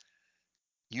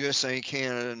 USA,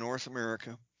 Canada, North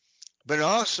America, but it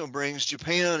also brings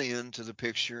Japan into the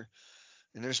picture,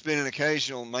 and there's been an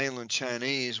occasional mainland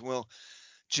Chinese. Well,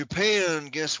 Japan,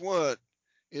 guess what,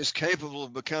 is capable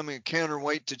of becoming a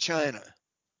counterweight to China.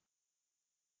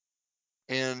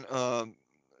 And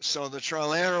so the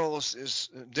Trilaterals is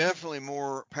definitely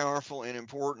more powerful and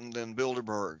important than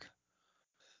Bilderberg.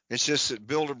 It's just that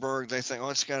Bilderberg, they think, oh,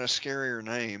 it's got a scarier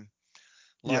name.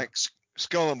 Like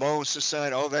Skull and Bones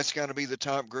Society, oh, that's got to be the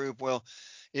top group. Well,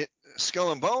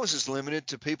 Skull and Bones is limited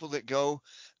to people that go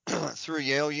through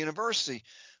Yale University.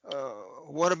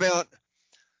 What about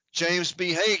James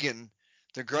B. Hagan,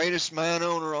 the greatest mine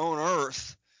owner on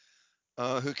earth,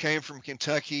 who came from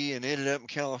Kentucky and ended up in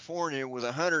California with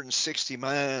 160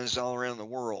 mines all around the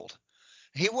world?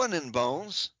 He wasn't in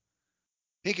Bones.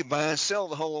 He could buy and sell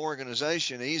the whole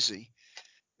organization easy.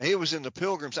 He was in the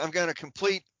Pilgrims. I've got a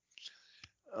complete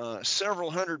several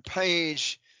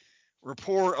hundred-page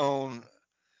report on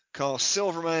called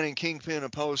Silver Mining Kingpin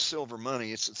Opposed Silver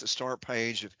Money. It's at the start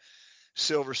page of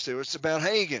Silver Stew. It's about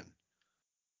Hagan.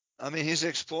 I mean, his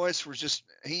exploits were just,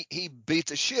 he beat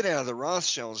the shit out of the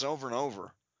Rothschilds over and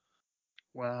over.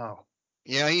 Wow.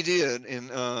 Yeah, he did.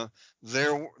 And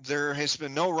there has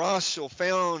been no Rothschild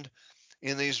found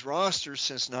in these rosters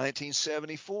since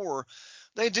 1974.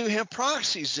 They do have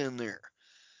proxies in there.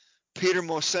 Peter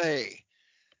Mosse,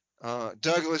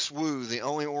 Douglas Wu, the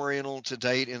only Oriental to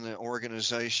date in the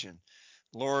organization,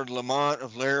 Lord Lamont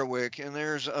of Lerwick, and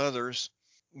there's others.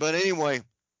 But anyway,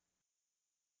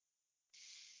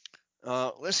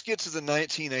 let's get to the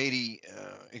 1980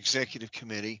 Executive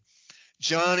Committee.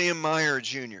 John M. Meyer,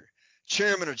 Jr.,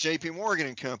 Chairman of J.P. Morgan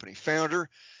and Company, founder,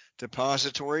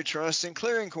 Depository Trust and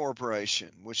Clearing Corporation,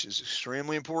 which is an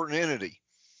extremely important entity,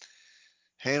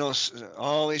 handles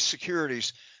all these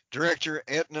securities. Director,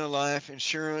 Aetna Life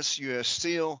Insurance, U.S.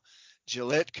 Steel,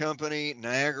 Gillette Company,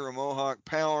 Niagara Mohawk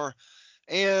Power,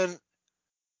 and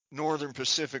Northern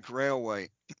Pacific Railway.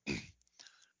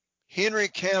 Henry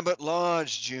Cabot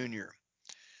Lodge, Jr.,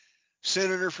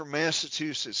 Senator from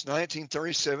Massachusetts,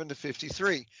 1937 to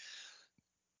 53,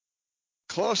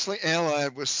 closely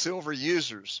allied with silver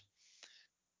users,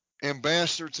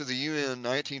 ambassador to the UN,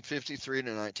 1953 to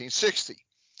 1960.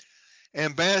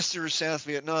 Ambassador to South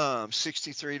Vietnam,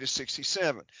 63 to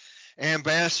 67.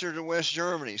 Ambassador to West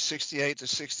Germany, 68 to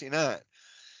 69.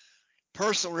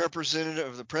 Personal representative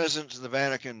of the President to the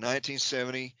Vatican,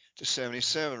 1970 to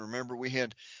 77. Remember, we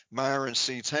had Myron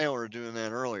C. Taylor doing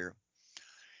that earlier.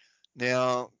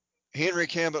 Now, Henry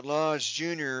Cabot Lodge,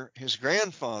 Jr., his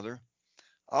grandfather,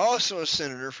 also a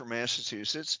senator from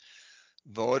Massachusetts,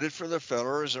 voted for the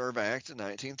Federal Reserve Act of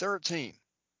 1913.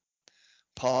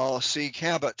 Paul C.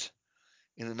 Cabot,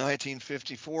 in the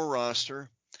 1954 roster,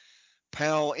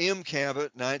 Powell M.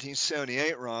 Cabot,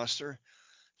 1978 roster,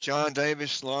 John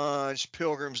Davis Lodge,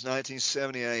 Pilgrims,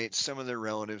 1978, some of their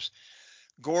relatives,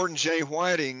 Gordon J.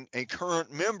 Whiting, a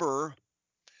current member,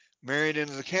 married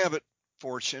into the Cabot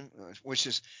fortune, which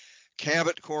is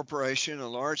Cabot Corporation, a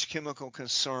large chemical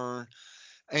concern,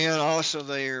 and also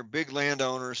they are big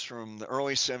landowners from the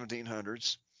early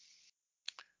 1700s.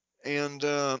 And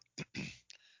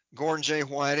Gordon J.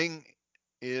 Whiting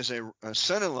is a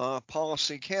son-in-law of Paul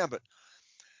C. Cabot.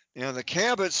 Now, the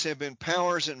Cabots have been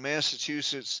powers in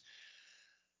Massachusetts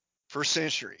for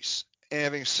centuries,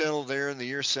 having settled there in the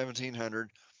year 1700,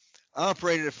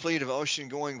 operated a fleet of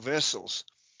ocean-going vessels,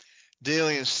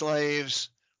 dealing in slaves,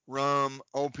 rum,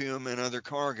 opium, and other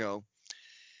cargo.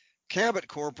 Cabot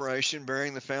Corporation,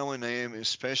 bearing the family name, is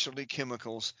specialty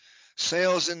chemicals,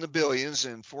 sales in the billions,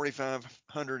 and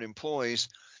 4,500 employees,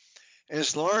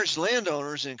 as large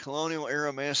landowners in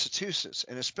colonial-era Massachusetts,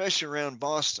 and especially around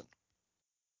Boston.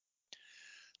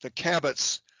 The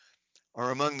Cabots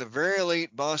are among the very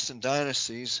elite Boston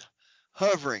dynasties,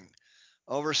 hovering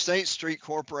over State Street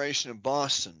Corporation of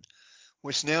Boston,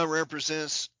 which now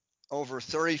represents over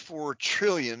 34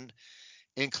 trillion,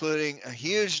 including a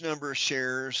huge number of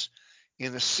shares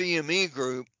in the CME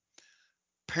Group,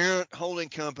 parent holding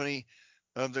company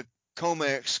of the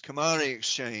COMEX Commodity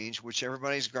Exchange, which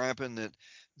everybody's griping that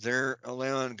they're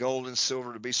allowing gold and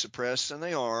silver to be suppressed, and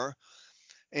they are.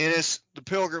 And it's the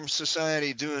Pilgrims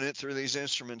Society doing it through these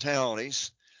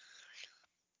instrumentalities.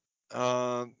 They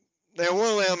won't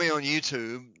allow me on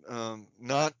YouTube,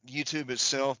 not YouTube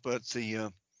itself, but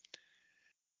the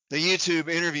YouTube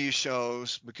interview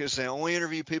shows, because they only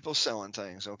interview people selling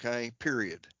things, okay?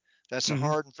 Period. That's a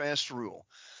hard and fast rule.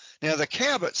 Now, the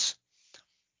Cabots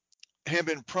have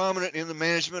been prominent in the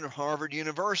management of Harvard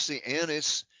University and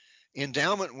its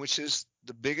endowment, which is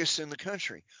the biggest in the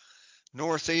country,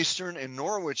 Northeastern and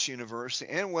Norwich University,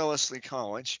 and Wellesley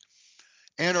College,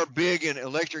 and are big in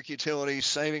electric utilities,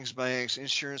 savings banks,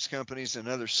 insurance companies, and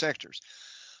other sectors.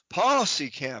 Paul C.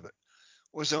 Cabot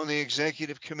was on the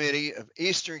executive committee of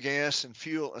Eastern Gas and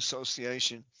Fuel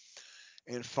Association,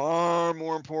 and far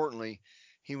more importantly,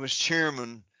 he was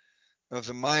chairman of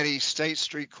the mighty State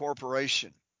Street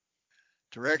Corporation,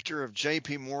 director of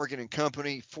J.P. Morgan and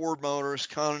Company, Ford Motors,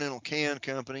 Continental Can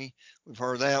Company. We've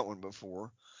heard that one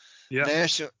before. Yeah.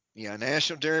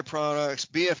 National Dairy Products,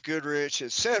 B.F. Goodrich,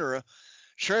 etc.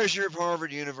 Treasurer of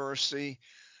Harvard University.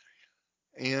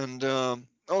 And,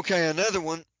 another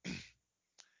one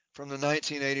from the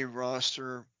 1980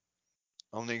 roster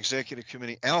on the executive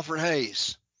committee, Alfred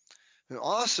Hayes, who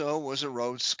also was a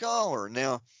Rhodes Scholar.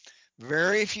 Now,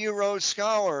 very few Rhodes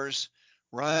Scholars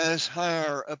rise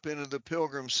higher up into the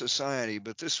Pilgrim Society,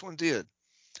 but this one did.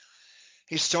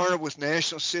 He started with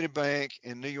National City Bank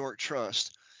and New York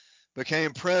Trust,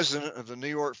 became president of the New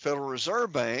York Federal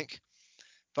Reserve Bank,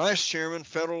 vice chairman,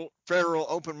 Federal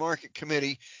Open Market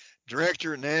Committee,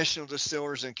 director, National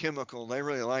Distillers and Chemical. They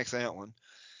really like that one.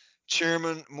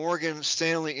 Chairman, Morgan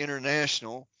Stanley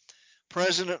International,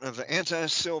 president of the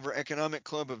Anti-Silver Economic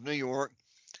Club of New York,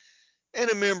 and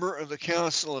a member of the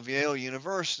Council of Yale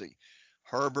University.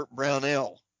 Herbert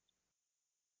Brownell,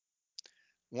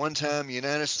 one-time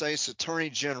United States Attorney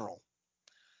General,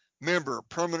 member,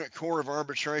 Permanent Court of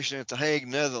Arbitration at The Hague,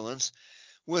 Netherlands,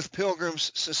 with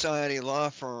Pilgrims Society law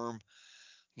firm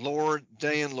Lord,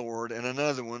 Day and Lord, and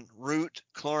another one, Root,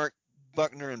 Clark,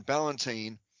 Buckner, and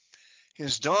Ballantine.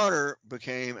 His daughter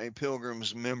became a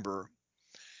Pilgrims member.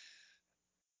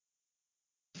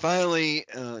 Finally,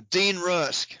 Dean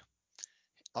Rusk,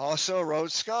 also a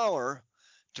Rhodes Scholar,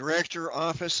 Director,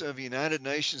 Office of United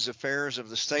Nations Affairs of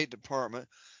the State Department,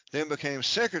 then became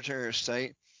Secretary of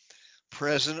State,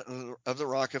 President of the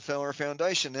Rockefeller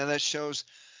Foundation. Now that shows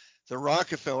the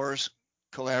Rockefellers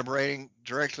collaborating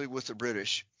directly with the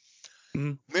British.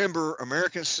 Member,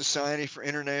 American Society for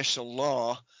International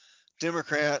Law,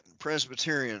 Democrat,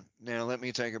 Presbyterian. Now let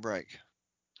me take a break.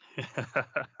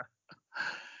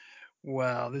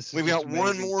 Wow, this is We've got amazing.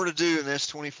 one more to do, and that's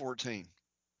 2014.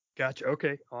 Gotcha.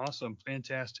 Okay, awesome,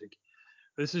 fantastic.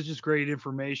 This is just great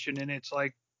information, and it's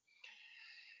like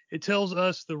it tells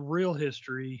us the real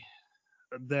history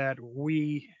that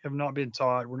we have not been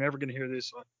taught. We're never going to hear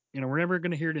this. We're never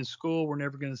going to hear it in school. We're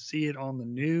never going to see it on the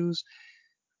news.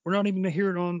 We're not even going to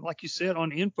hear it on, like you said, on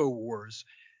InfoWars.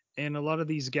 And a lot of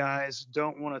these guys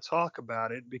don't want to talk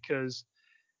about it because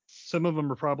some of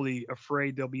them are probably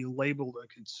afraid they'll be labeled a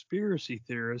conspiracy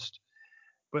theorist.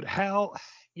 But how,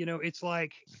 it's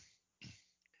like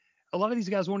a lot of these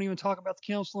guys won't even talk about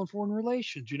the Council on Foreign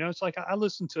Relations. It's like I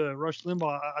listen to Rush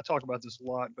Limbaugh. I talk about this a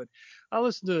lot, but I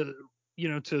listen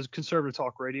to conservative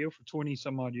talk radio for 20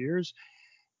 some odd years.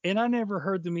 And I never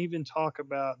heard them even talk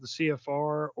about the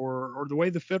CFR or the way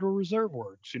the Federal Reserve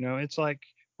works. It's like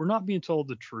we're not being told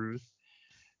the truth.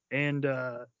 And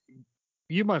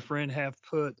you, my friend, have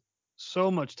put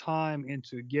so much time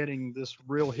into getting this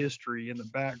real history and the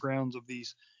backgrounds of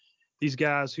these these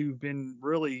guys who've been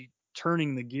really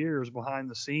turning the gears behind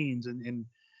the scenes, and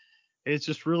it's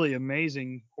just really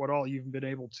amazing what all you've been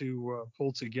able to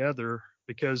pull together.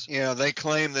 Because Yeah, they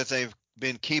claim that they've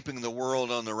been keeping the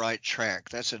world on the right track.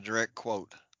 That's a direct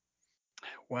quote.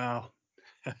 wow,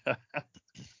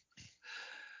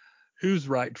 who's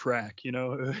right track?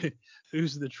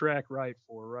 Who's the track right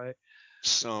for, right?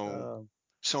 So, Um,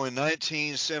 so in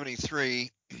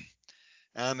 1973,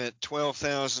 I'm at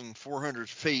 12,400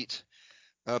 feet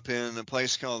up in a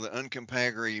place called the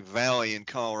Uncompahgre Valley in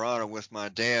Colorado with my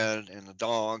dad and the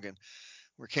dog, and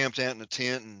we're camped out in a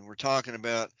tent, and we're talking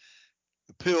about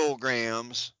the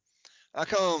Pilgrims. I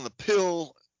call them the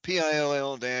PILL-GRAMS,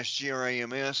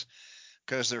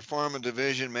 because their pharma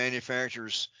division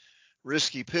manufactures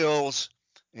risky pills,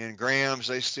 and grams,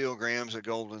 they steal grams of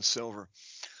gold and silver.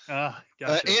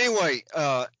 Gotcha. Anyway,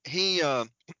 he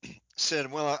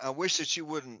said, well, I wish that you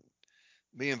wouldn't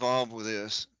be involved with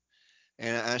this.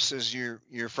 And I says, you're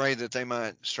afraid that they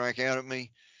might strike out at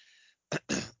me?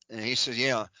 And he said,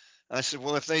 yeah. I said,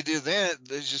 well, if they did that,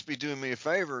 they'd just be doing me a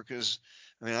favor, because,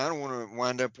 I mean, I don't want to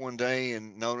wind up one day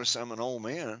and notice I'm an old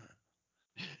man.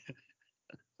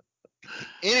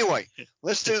 Anyway,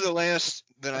 let's do the last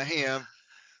that I have.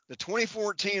 The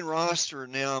 2014 roster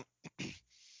now,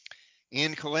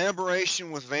 in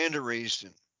collaboration with Van der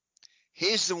Riesden.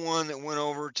 He's the one that went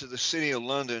over to the city of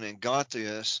London and got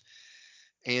this.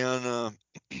 And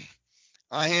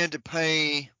I had to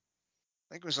pay, I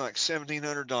think it was like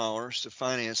 $1,700 to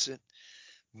finance it.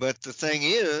 But the thing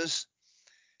is,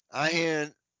 I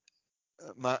had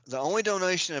the only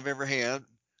donation I've ever had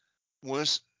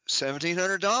was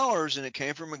 $1,700, and it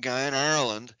came from a guy in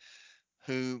Ireland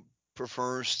who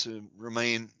prefers to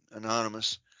remain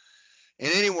anonymous.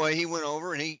 And anyway, he went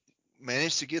over and he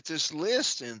managed to get this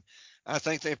list, and I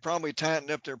think they've probably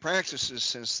tightened up their practices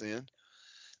since then.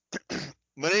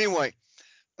 But anyway,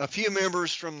 a few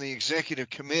members from the executive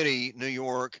committee, New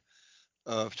York,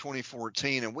 of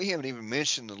 2014, and we haven't even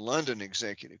mentioned the London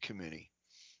executive committee.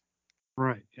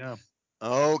 Right. Yeah.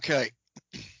 Okay.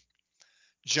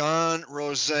 John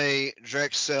Rosé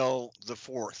Drexel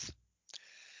IV,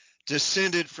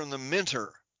 descended from the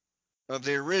mentor of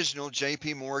the original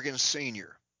J.P. Morgan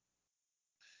Sr.,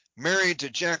 married to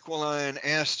Jacqueline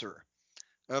Astor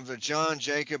of the John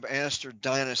Jacob Astor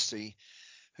dynasty,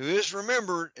 who is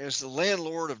remembered as the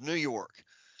landlord of New York.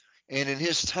 And in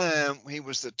his time, he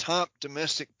was the top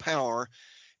domestic power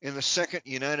in the Second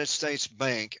United States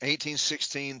Bank,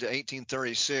 1816 to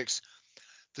 1836.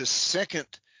 The second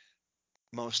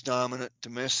most dominant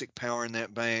domestic power in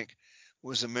that bank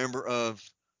was a member of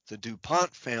the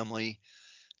DuPont family,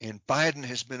 and Biden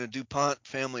has been a DuPont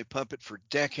family puppet for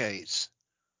decades.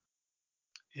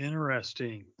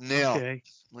 Interesting. Now, Okay.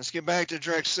 let's get back to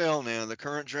Drexel now, the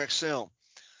current Drexel.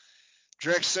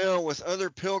 Drexel, with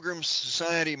other Pilgrims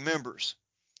Society members,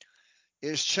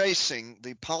 is chasing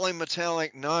the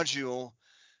polymetallic nodule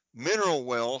mineral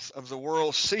wealth of the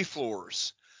world's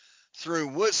seafloors through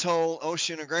Woods Hole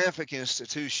Oceanographic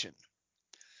Institution.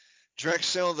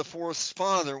 Drexel IV's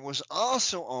father was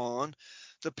also on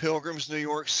the Pilgrims New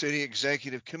York City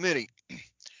Executive Committee.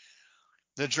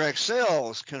 The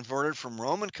Drexels converted from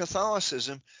Roman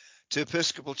Catholicism to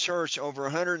Episcopal Church over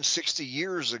 160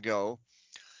 years ago,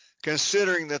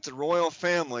 considering that the royal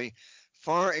family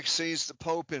far exceeds the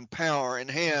Pope in power and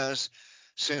has,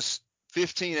 since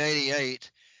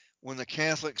 1588, when the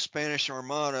Catholic Spanish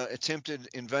Armada attempted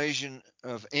invasion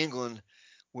of England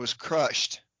was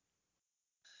crushed.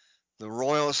 The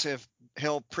royals have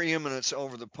held preeminence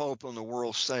over the Pope on the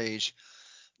world stage.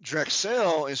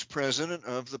 Drexel is president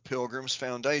of the Pilgrims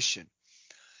Foundation.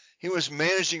 He was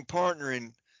managing partner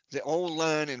in the Old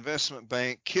Line Investment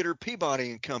Bank, Kidder Peabody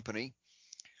and Company,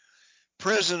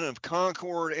 president of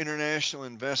Concord International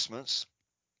Investments,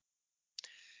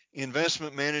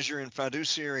 investment manager in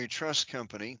Fiduciary Trust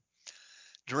Company,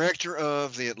 director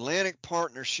of the Atlantic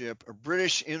Partnership, a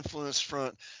British influence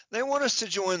front. They want us to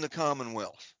join the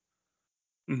Commonwealth.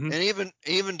 Mm-hmm. And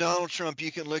even Donald Trump,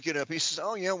 you can look it up. He says,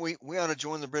 oh, yeah, we ought to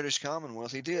join the British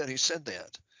Commonwealth. He did. He said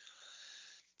that.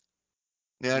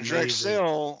 Now, Amazing.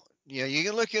 Drexel, yeah, you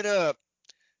can look it up.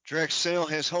 Drexel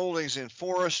has holdings in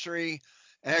forestry,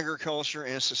 agriculture,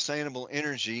 and sustainable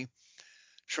energy.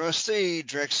 Trustee,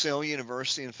 Drexel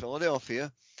University in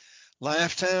Philadelphia.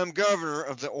 Lifetime governor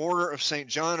of the Order of St.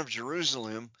 John of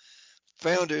Jerusalem,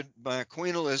 founded by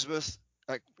Queen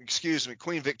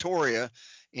Victoria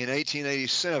in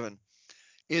 1887.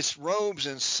 Its robes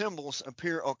and symbols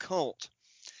appear occult.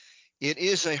 It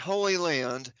is a Holy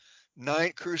Land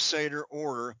Knight Crusader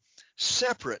order,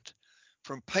 separate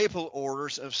from papal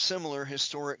orders of similar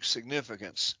historic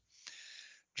significance.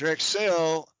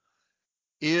 Drexel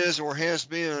is or has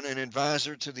been an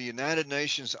advisor to the United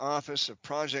Nations Office of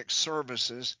Project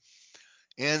Services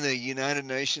and the United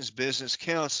Nations Business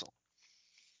Council,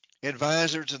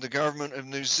 advisor to the government of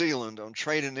New Zealand on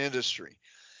trade and industry.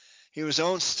 He was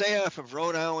on staff of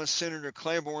Rhode Island Senator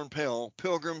Claiborne Pell,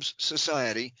 Pilgrims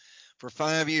Society, for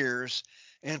 5 years,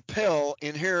 and Pell,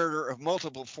 inheritor of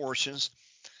multiple fortunes,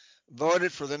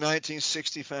 voted for the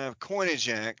 1965 Coinage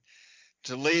Act,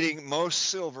 deleting most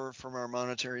silver from our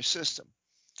monetary system.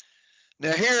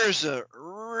 Now here's a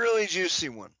really juicy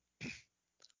one.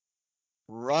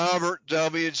 Robert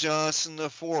W. Johnson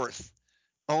IV,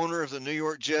 owner of the New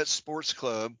York Jets Sports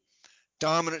Club,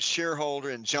 dominant shareholder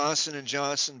and Johnson &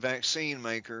 Johnson vaccine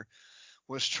maker,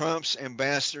 was Trump's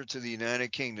ambassador to the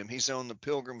United Kingdom. He's on the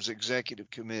Pilgrims Executive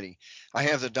Committee. I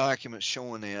have the documents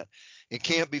showing that. It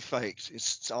can't be faked.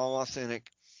 It's all authentic.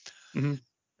 Mm-hmm.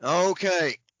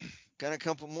 Okay, got a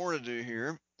couple more to do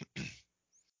here.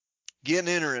 Getting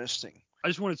interesting. I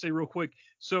just want to say real quick.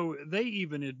 So they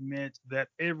even admit that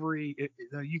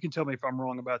you can tell me if I'm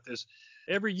wrong about this,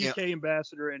 every UK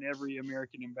ambassador and every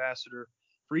American ambassador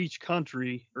for each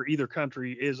country or either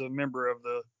country is a member of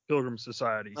the Pilgrim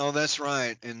Society. Oh, that's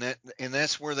right. And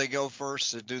that's where they go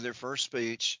first to do their first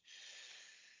speech.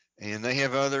 And they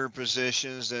have other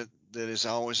positions that is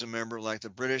always a member, like the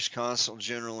British Consul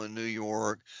General in New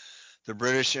York, the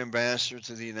British Ambassador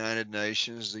to the United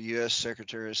Nations, the U.S.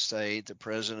 Secretary of State, the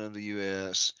President of the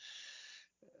U.S.,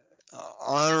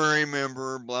 honorary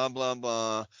member, blah, blah,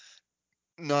 blah.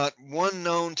 Not one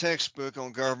known textbook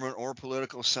on government or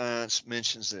political science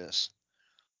mentions this.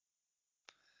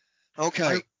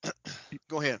 Okay,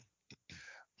 go ahead.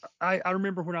 I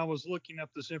remember when I was looking up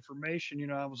this information,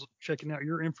 I was checking out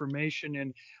your information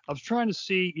and I was trying to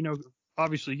see,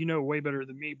 obviously you know way better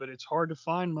than me, but it's hard to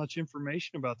find much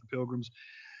information about the Pilgrims.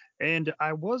 And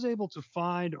I was able to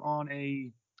find on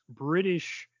a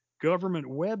British government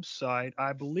website,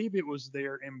 I believe it was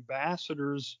their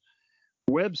ambassador's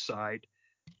website,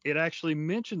 it actually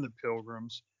mentioned the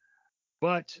Pilgrims,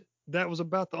 but that was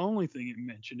about the only thing it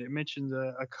mentioned. It mentioned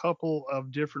a couple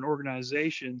of different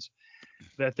organizations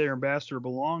that their ambassador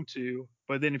belonged to,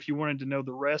 but then if you wanted to know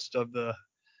the rest of the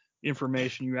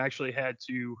information, you actually had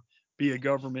to be a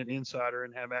government insider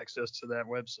and have access to that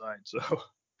website. So,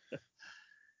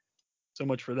 so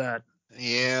much for that.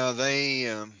 Yeah,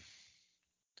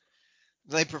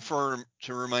 they prefer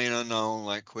to remain unknown,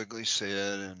 like Quigley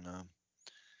said, and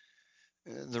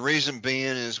the reason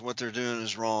being is what they're doing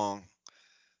is wrong.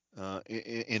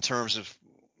 In terms of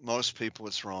most people,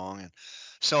 it's wrong. And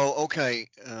so, okay,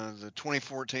 the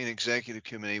 2014 Executive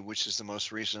Committee, which is the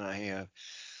most recent I have,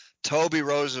 Toby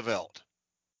Roosevelt,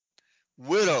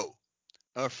 widow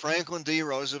of Franklin D.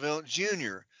 Roosevelt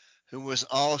Jr., who was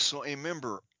also a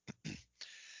member.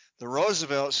 The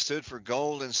Roosevelts stood for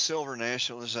gold and silver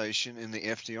nationalization in the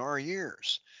FDR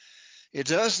years. It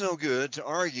does no good to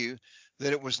argue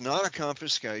that it was not a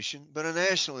confiscation, but a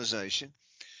nationalization,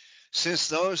 since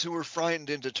those who were frightened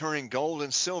into turning gold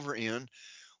and silver in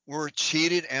were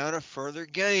cheated out of further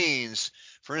gains.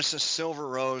 For instance, silver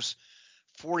rose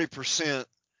 40%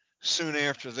 soon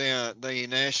after that. They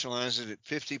nationalized it at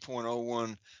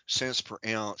 50.01 cents per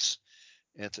ounce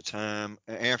at the time,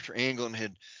 after England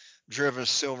had driven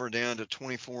silver down to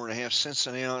 24.5 cents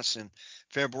an ounce in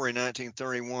February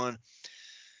 1931.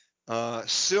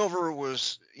 Silver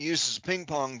was used as a ping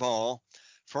pong ball,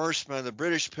 first by the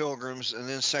British Pilgrims and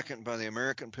then second by the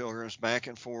American Pilgrims, back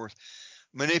and forth,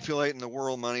 manipulating the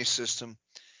world money system.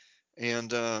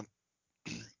 And well,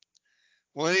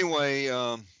 anyway,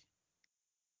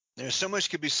 there's so much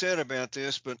could be said about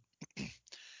this, but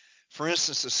for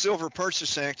instance, the Silver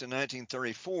Purchase Act in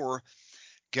 1934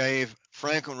 gave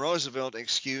Franklin Roosevelt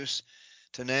excuse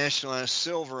to nationalize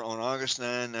silver on August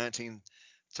 9,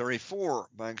 1934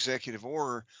 by executive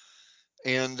order.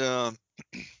 And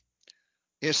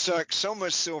it sucked so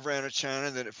much silver out of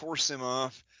China that it forced them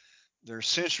off their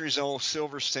centuries-old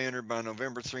silver standard by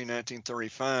November 3,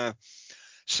 1935.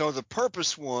 So the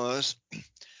purpose was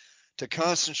to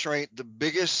concentrate the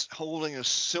biggest holding of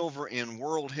silver in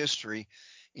world history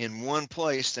in one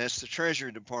place, that's the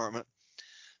Treasury Department,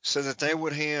 so that they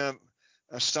would have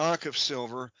a stock of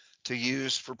silver to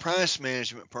use for price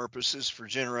management purposes for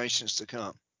generations to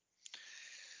come.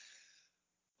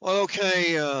 Well,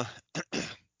 okay,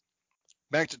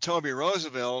 back to Toby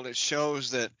Roosevelt, it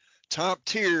shows that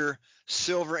top-tier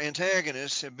silver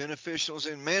antagonists have been officials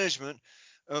in management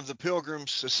of the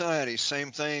Pilgrims Society.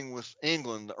 Same thing with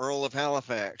England, the Earl of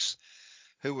Halifax,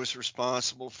 who was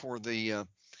responsible for the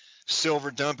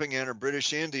silver dumping out of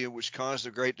British India, which caused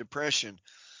the Great Depression.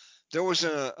 There was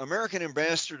an American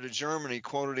ambassador to Germany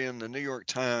quoted in the New York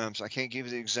Times. I can't give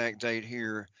you the exact date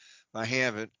here. I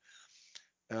have it.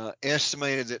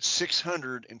 Estimated that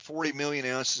 640 million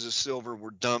ounces of silver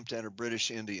were dumped out of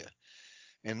British India.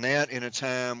 And that in a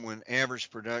time when average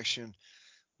production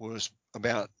was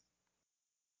about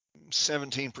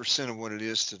 17% of what it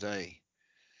is today.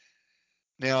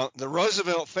 Now, the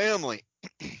Roosevelt family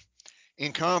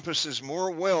encompasses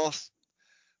more wealth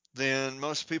than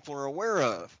most people are aware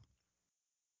of.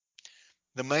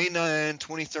 The May 9,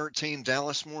 2013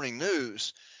 Dallas Morning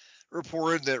News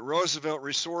reported that Roosevelt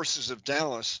Resources of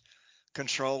Dallas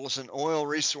controls an oil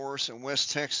resource in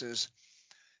West Texas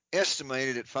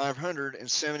estimated at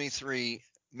 573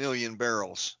 million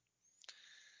barrels.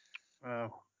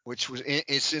 Wow.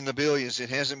 It's in the billions. It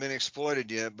hasn't been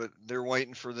exploited yet, but they're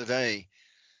waiting for the day.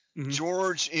 Mm-hmm.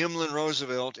 George Emlyn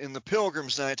Roosevelt in the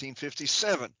Pilgrims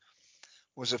 1957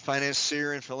 was a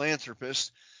financier and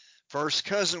philanthropist, first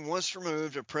cousin once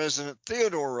removed of President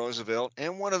Theodore Roosevelt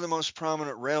and one of the most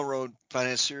prominent railroad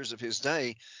financiers of his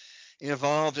day,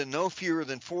 involved in no fewer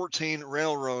than 14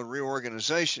 railroad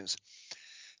reorganizations.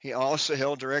 He also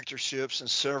held directorships in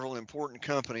several important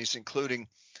companies, including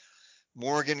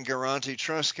Morgan Guaranty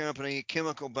Trust Company,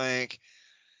 Chemical Bank.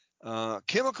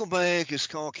 Chemical Bank is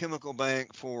called Chemical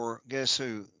Bank for, guess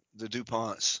who? The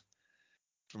DuPonts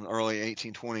from the early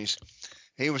 1820s.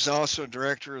 He was also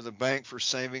director of the Bank for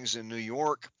Savings in New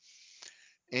York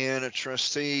and a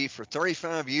trustee for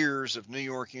 35 years of New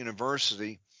York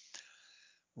University.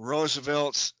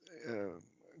 Roosevelt's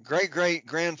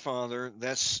great-great-grandfather,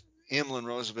 that's Emlyn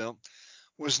Roosevelt,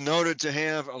 was noted to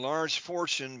have a large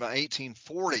fortune by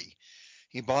 1840.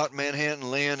 He bought Manhattan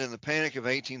land in the Panic of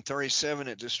 1837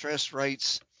 at distressed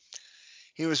rates.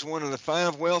 He was one of the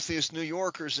 5 wealthiest New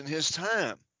Yorkers in his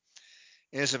time.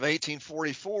 As of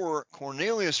 1844,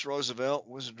 Cornelius Roosevelt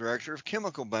was a director of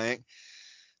Chemical Bank.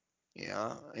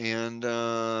 Yeah, and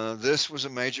this was a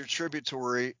major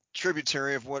tributary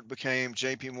of what became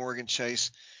J.P. Morgan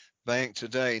Chase Bank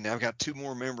today. Now I've got 2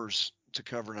 more members to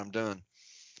cover and I'm done.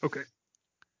 Okay.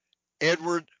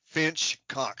 Edward Finch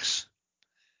Cox,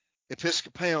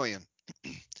 Episcopalian,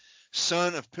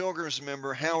 son of Pilgrims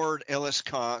member Howard Ellis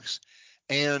Cox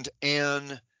and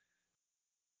Anne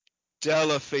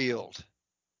Delafield.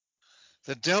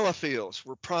 The Delafields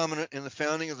were prominent in the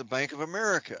founding of the Bank of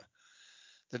America.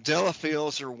 The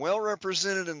Delafields are well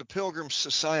represented in the Pilgrims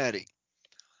Society.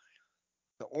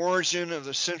 The origin of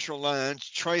the central line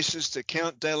traces to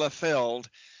Count de la Felde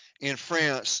in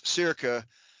France, circa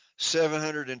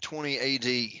 720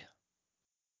 A.D.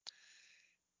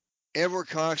 Edward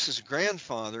Cox's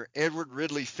grandfather, Edward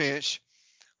Ridley Finch,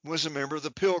 was a member of the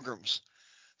Pilgrims.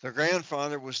 The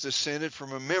grandfather was descended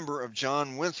from a member of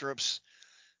John Winthrop's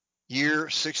year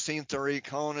 1630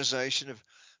 colonization of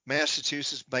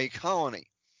Massachusetts Bay Colony.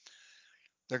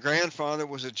 The grandfather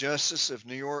was a justice of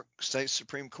New York State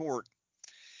Supreme Court.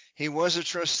 He was a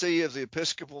trustee of the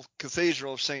Episcopal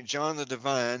Cathedral of St. John the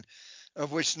Divine,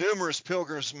 of which numerous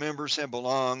Pilgrims members have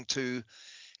belonged to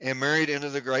and married into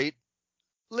the great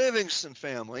Livingston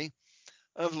family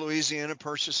of Louisiana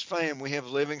Purchase fame. We have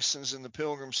Livingstons in the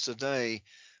Pilgrims today.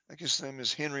 I guess his name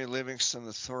is Henry Livingston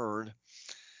III.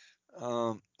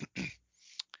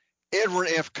 Edward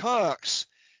F. Cox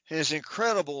has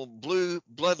incredible blue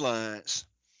bloodlines.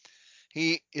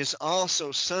 He is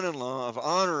also son-in-law of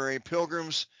honorary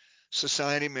Pilgrims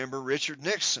Society member Richard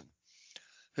Nixon,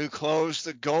 who closed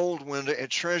the gold window at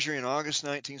Treasury in August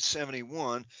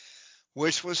 1971,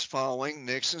 which was following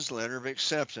Nixon's letter of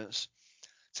acceptance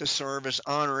to serve as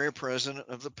honorary president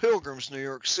of the Pilgrims, New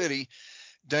York City,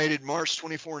 dated March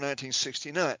 24,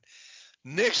 1969.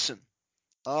 Nixon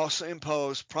also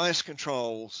imposed price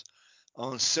controls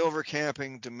on silver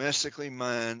capping domestically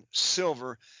mined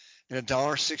silver at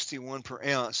 $1.61 per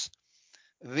ounce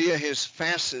via his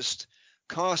fascist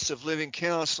cost of living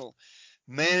council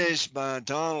managed by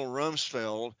Donald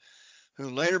Rumsfeld, who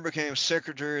later became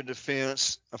Secretary of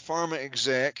Defense, a pharma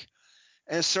exec,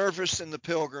 and surfaced in the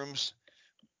Pilgrims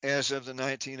as of the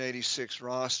 1986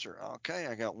 roster. Okay,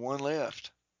 I got one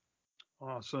left.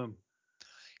 Awesome.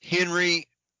 Henry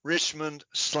Richmond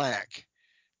Slack,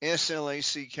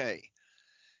 S-L-A-C-K,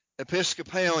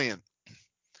 Episcopalian.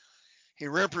 He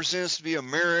represents via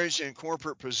marriage and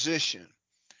corporate position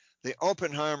the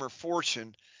Oppenheimer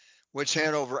fortune, which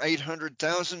had over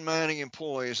 800,000 mining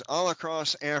employees all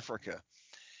across Africa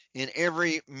in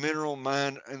every mineral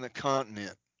mine in the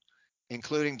continent,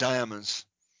 including diamonds.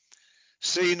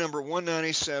 See number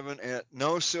 197 at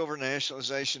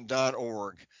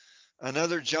nosilvernationalization.org.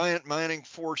 Another giant mining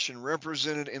fortune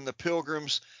represented in the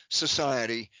Pilgrims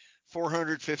Society,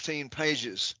 415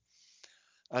 pages.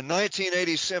 A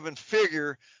 1987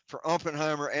 figure for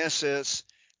Oppenheimer assets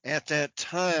at that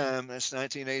time, that's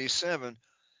 1987,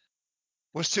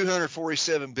 was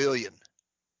 $247 billion.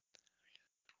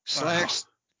 Wow.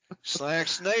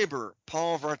 Slack's neighbor,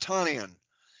 Paul Vartanian,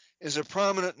 is a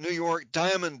prominent New York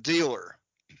diamond dealer.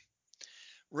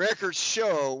 Records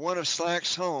show one of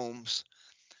Slack's homes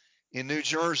in New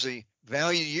Jersey,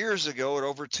 valued years ago at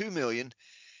over $2 million,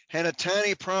 had a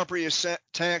tiny property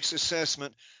tax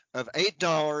assessment of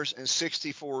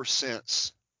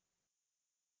 $8.64.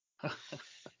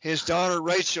 His daughter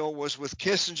Rachel was with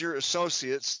Kissinger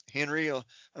Associates, Henry, a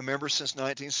member since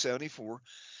 1974,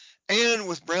 and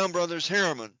with Brown Brothers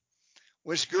Harriman,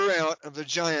 which grew out of the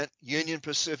giant Union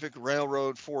Pacific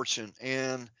Railroad fortune.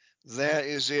 And that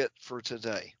is it for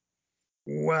today.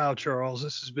 Wow, Charles,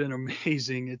 this has been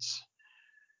amazing.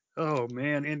 Oh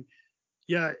man. And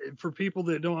yeah, for people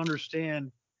that don't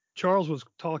understand, Charles was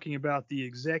talking about the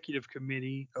executive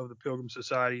committee of the Pilgrim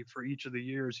Society for each of the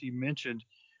years he mentioned.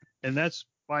 And that's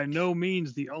by no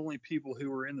means the only people who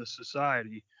were in the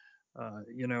society,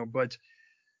 but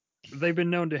they've been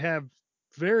known to have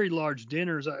very large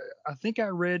dinners. I think I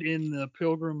read in the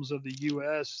Pilgrims of the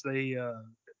U.S. they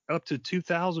up to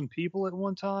 2,000 people at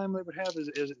one time they would have as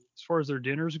far as their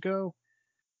dinners go.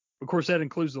 Of course, that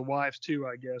includes the wives too,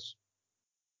 I guess.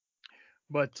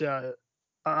 But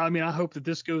I mean, I hope that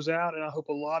this goes out, and I hope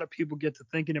a lot of people get to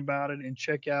thinking about it and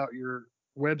check out your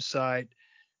website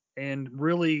and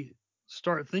really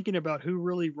start thinking about who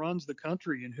really runs the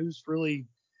country and who's really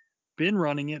been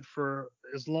running it for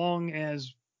as long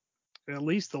as at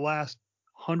least the last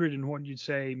 100 and what you'd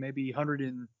say, maybe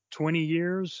 120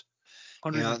 years,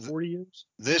 Yeah, 140 years.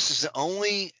 this is the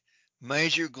only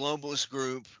major globalist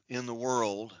group in the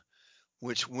world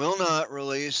which will not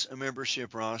release a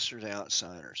membership roster to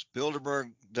outsiders.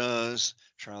 Bilderberg does,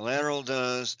 Trilateral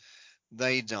does,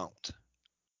 they don't.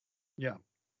 Yeah.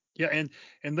 Yeah,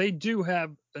 and they do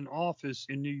have an office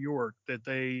in New York that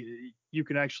you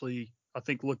can actually I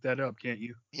think look that up, can't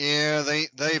you? Yeah,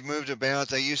 they've moved about.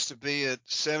 They used to be at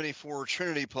 74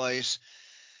 Trinity Place,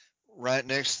 right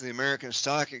next to the American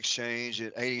Stock Exchange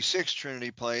at 86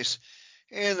 Trinity Place,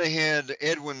 and they had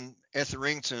Edwin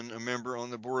Etherington, a member on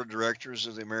the board of directors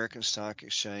of the American Stock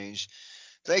Exchange.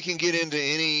 They can get into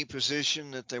any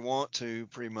position that they want to,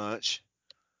 pretty much.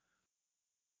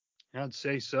 I'd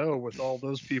say so with all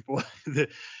those people that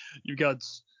you've got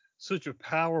such a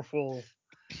powerful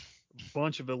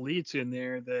bunch of elites in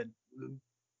there that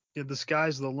the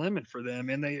sky's the limit for them,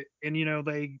 and they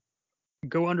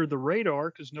go under the radar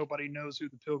because nobody knows who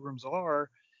the Pilgrims are,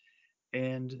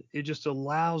 and it just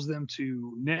allows them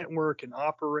to network and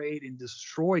operate and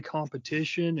destroy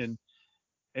competition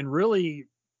and really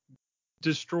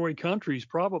destroy countries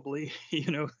probably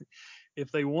if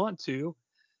they want to.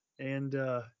 And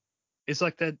it's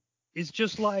like that. It's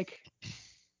just like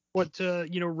what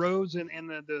Rhodes and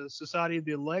the Society of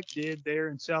the Elect did there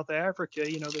in South Africa.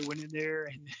 They went in there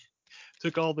and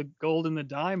took all the gold and the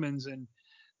diamonds and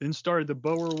then started the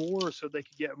Boer War so they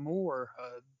could get more.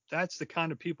 That's the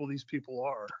kind of people these people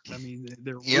are. I mean,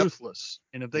 they're Yep, ruthless,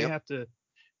 and if they yep. have to,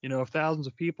 if thousands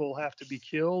of people have to be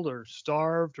killed or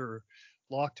starved or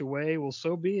locked away, well,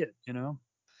 so be it.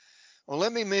 Well,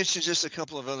 let me mention just a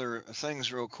couple of other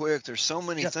things real quick. There's so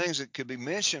many Yeah. things that could be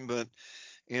mentioned, but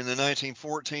in the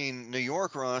 1914 New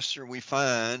York roster, we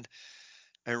find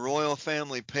a royal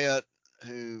family pet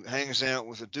who hangs out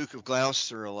with the Duke of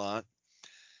Gloucester a lot,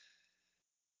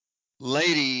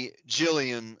 Lady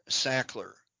Gillian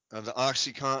Sackler of the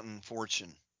OxyContin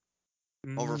fortune.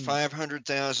 Over Mm.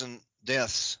 500,000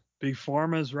 deaths. Big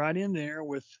Pharma's right in there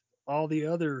with all the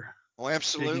other Oh, big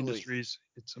absolutely. industries.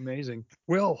 It's amazing.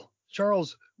 Well,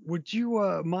 Charles, would you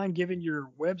mind giving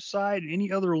your website, any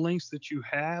other links that you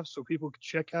have so people can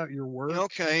check out your work?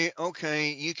 Okay.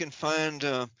 You can find,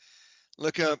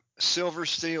 look up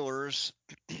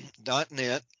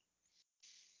silverstealers.net,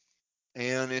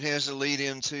 and it has a lead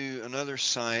into another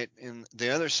site. And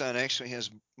the other site actually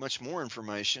has much more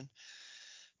information.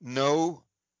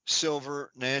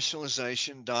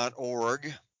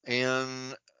 NoSilverNationalization.org.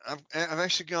 And I've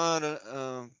actually got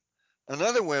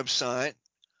another website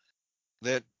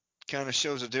that kind of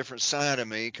shows a different side of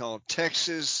me called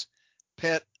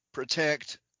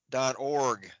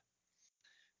TexasPetProtect.org.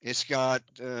 It's got,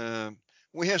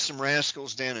 we have some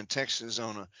rascals down in Texas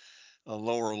on a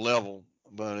lower level,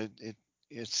 but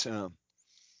it's a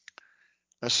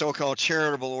so-called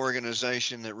charitable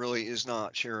organization that really is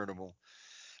not charitable.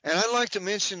 And I'd like to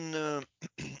mention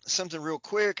something real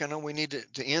quick. I know we need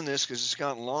to end this because it's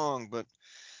gotten long, but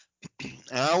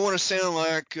I don't want to sound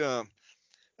like a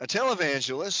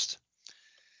televangelist,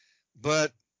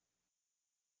 but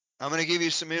I'm going to give you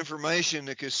some information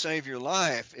that could save your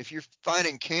life. If you're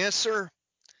fighting cancer,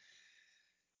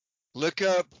 look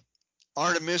up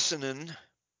artemisinin,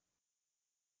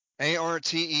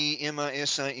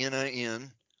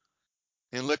 artemisinin,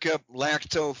 and look up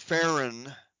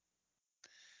lactoferrin.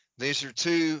 These are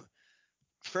two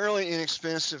fairly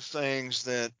inexpensive things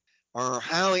that are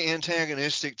highly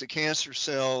antagonistic to cancer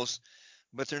cells,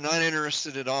 but they're not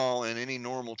interested at all in any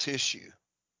normal tissue.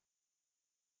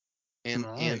 And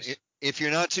Nice. if you're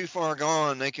not too far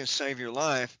gone, they can save your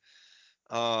life.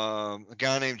 A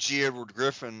guy named G. Edward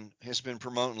Griffin has been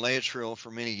promoting Laetrile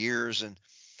for many years, and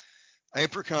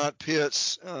apricot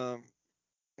pits, they're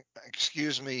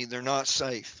not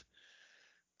safe.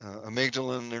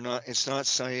 Amygdalin, it's not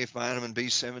safe. Vitamin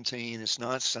B17, it's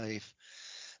not safe.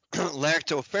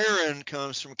 Lactoferrin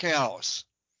comes from cows.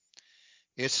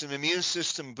 It's an immune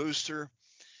system booster,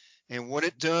 and what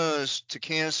it does to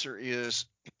cancer is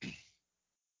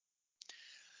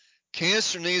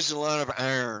cancer needs a lot of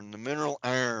iron, the mineral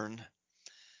iron,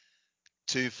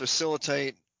 to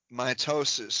facilitate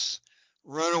mitosis,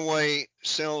 runaway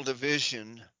cell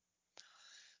division.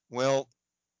 Well,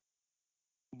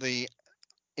 it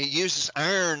uses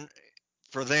iron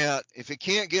for that. If it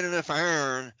can't get enough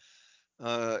iron,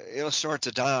 it'll start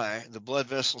to die. The blood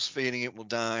vessels feeding it will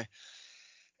die.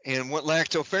 And what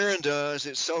lactoferrin does,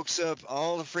 it soaks up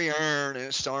all the free iron and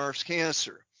it starves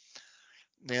cancer.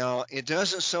 Now, it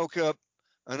doesn't soak up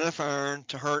enough iron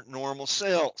to hurt normal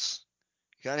cells.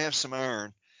 You got to have some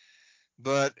iron,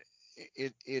 but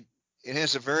it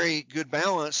has a very good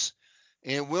balance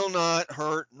and will not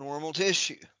hurt normal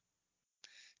tissue.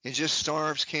 It just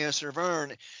starves cancer of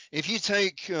iron. If you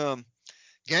take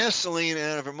gasoline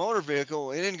out of a motor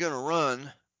vehicle, it ain't going to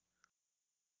run.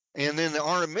 And then the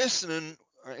artemisinin,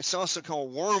 it's also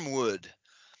called wormwood.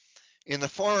 In the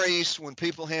Far East, when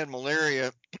people had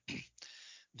malaria,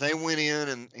 they went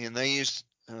in and they used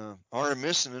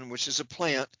artemisinin, which is a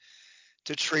plant,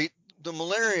 to treat the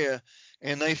malaria.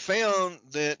 And they found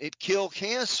that it killed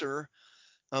cancer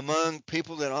among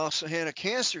people that also had a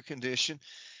cancer condition.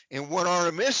 And what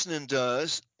artemisinin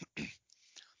does,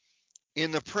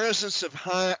 in the presence of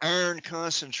high iron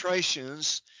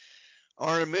concentrations,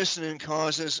 artemisinin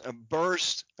causes a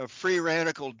burst of free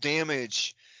radical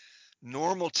damage.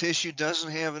 Normal tissue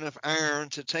doesn't have enough iron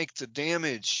to take the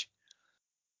damage.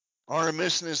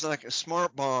 Artemisinin is like a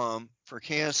smart bomb for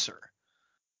cancer.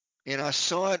 And I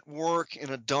saw it work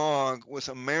in a dog with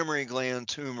a mammary gland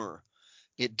tumor.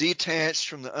 It detached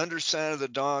from the underside of the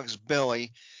dog's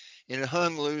belly and it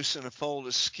hung loose in a fold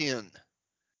of skin.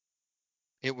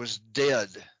 It was dead,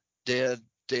 dead,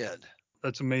 dead.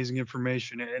 That's amazing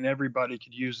information, and everybody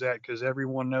could use that because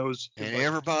everyone knows. And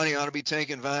everybody ought to be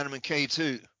taking vitamin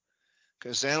K2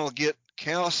 because that'll get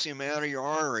calcium out of your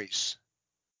arteries.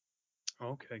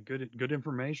 Okay, good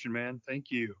information, man. Thank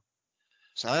you.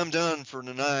 So I'm done for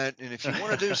tonight. And if you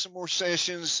want to do some more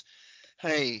sessions,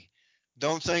 hey,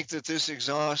 don't think that this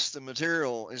exhausts the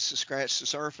material. It's to scratch the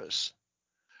surface.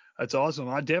 That's awesome.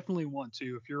 I definitely want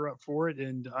to if you're up for it,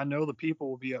 and I know the people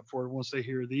will be up for it once they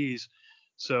hear these.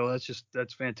 So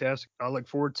that's fantastic. I look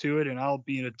forward to it, and I'll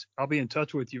be in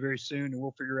touch with you very soon, and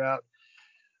we'll figure out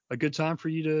a good time for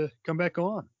you to come back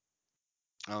on.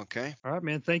 Okay. All right,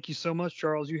 man. Thank you so much,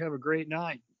 Charles. You have a great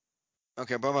night.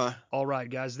 Okay, bye-bye. All right,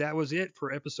 guys. That was it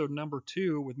for episode number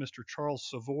 2 with Mr. Charles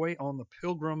Savoie on the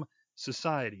Pilgrim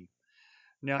Society.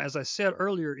 Now, as I said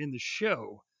earlier in the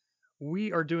show,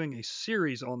 we are doing a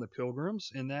series on the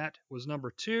Pilgrims, and that was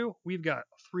number 2. We've got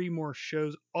 3 more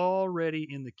shows already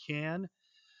in the can,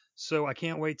 so I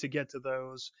can't wait to get to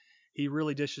those. He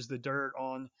really dishes the dirt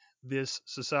on this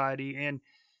society, and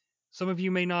some of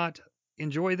you may not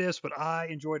enjoy this, but I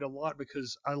enjoyed a lot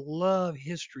because I love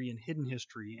history and hidden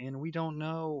history, and we don't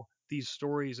know these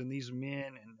stories and these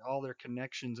men and all their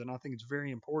connections, and I think it's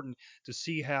very important to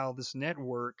see how this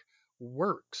network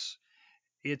works.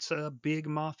 It's a big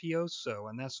mafioso,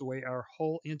 and that's the way our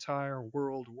whole entire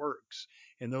world works.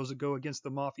 And those that go against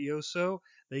the mafioso,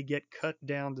 they get cut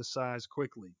down to size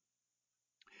quickly.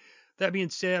 That being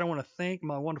said, I want to thank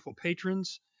my wonderful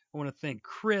patrons. I want to thank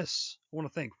Chris. I want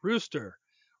to thank Rooster,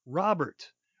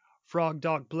 Robert, Frog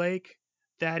Dog Blake,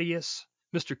 Thaddeus,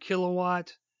 Mr.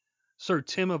 Kilowatt, Sir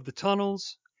Tim of the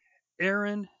Tunnels,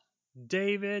 Aaron,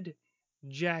 David,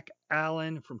 Jack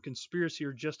Allen from Conspiracy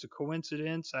or Just a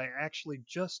Coincidence. I actually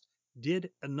just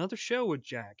did another show with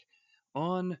Jack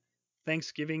on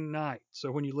Thanksgiving night.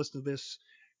 So when you listen to this,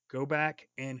 go back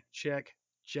and check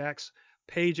Jack's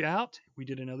page out. We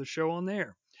did another show on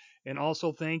there. And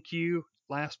also thank you,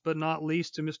 last but not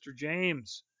least, to Mr.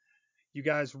 James. You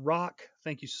guys rock.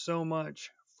 Thank you so much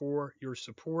for your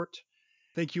support.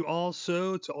 Thank you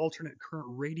also to Alternate Current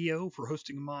Radio for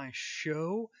hosting my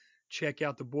show. Check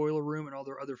out the Boiler Room and all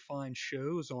their other fine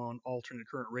shows on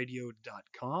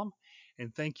alternatecurrentradio.com.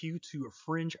 And thank you to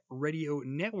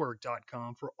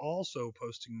fringeradionetwork.com for also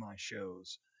posting my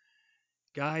shows.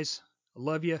 Guys, I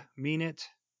love you, mean it.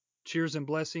 Cheers and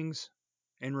blessings.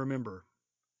 And remember,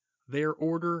 their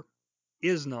order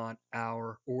is not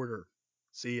our order.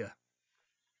 See ya.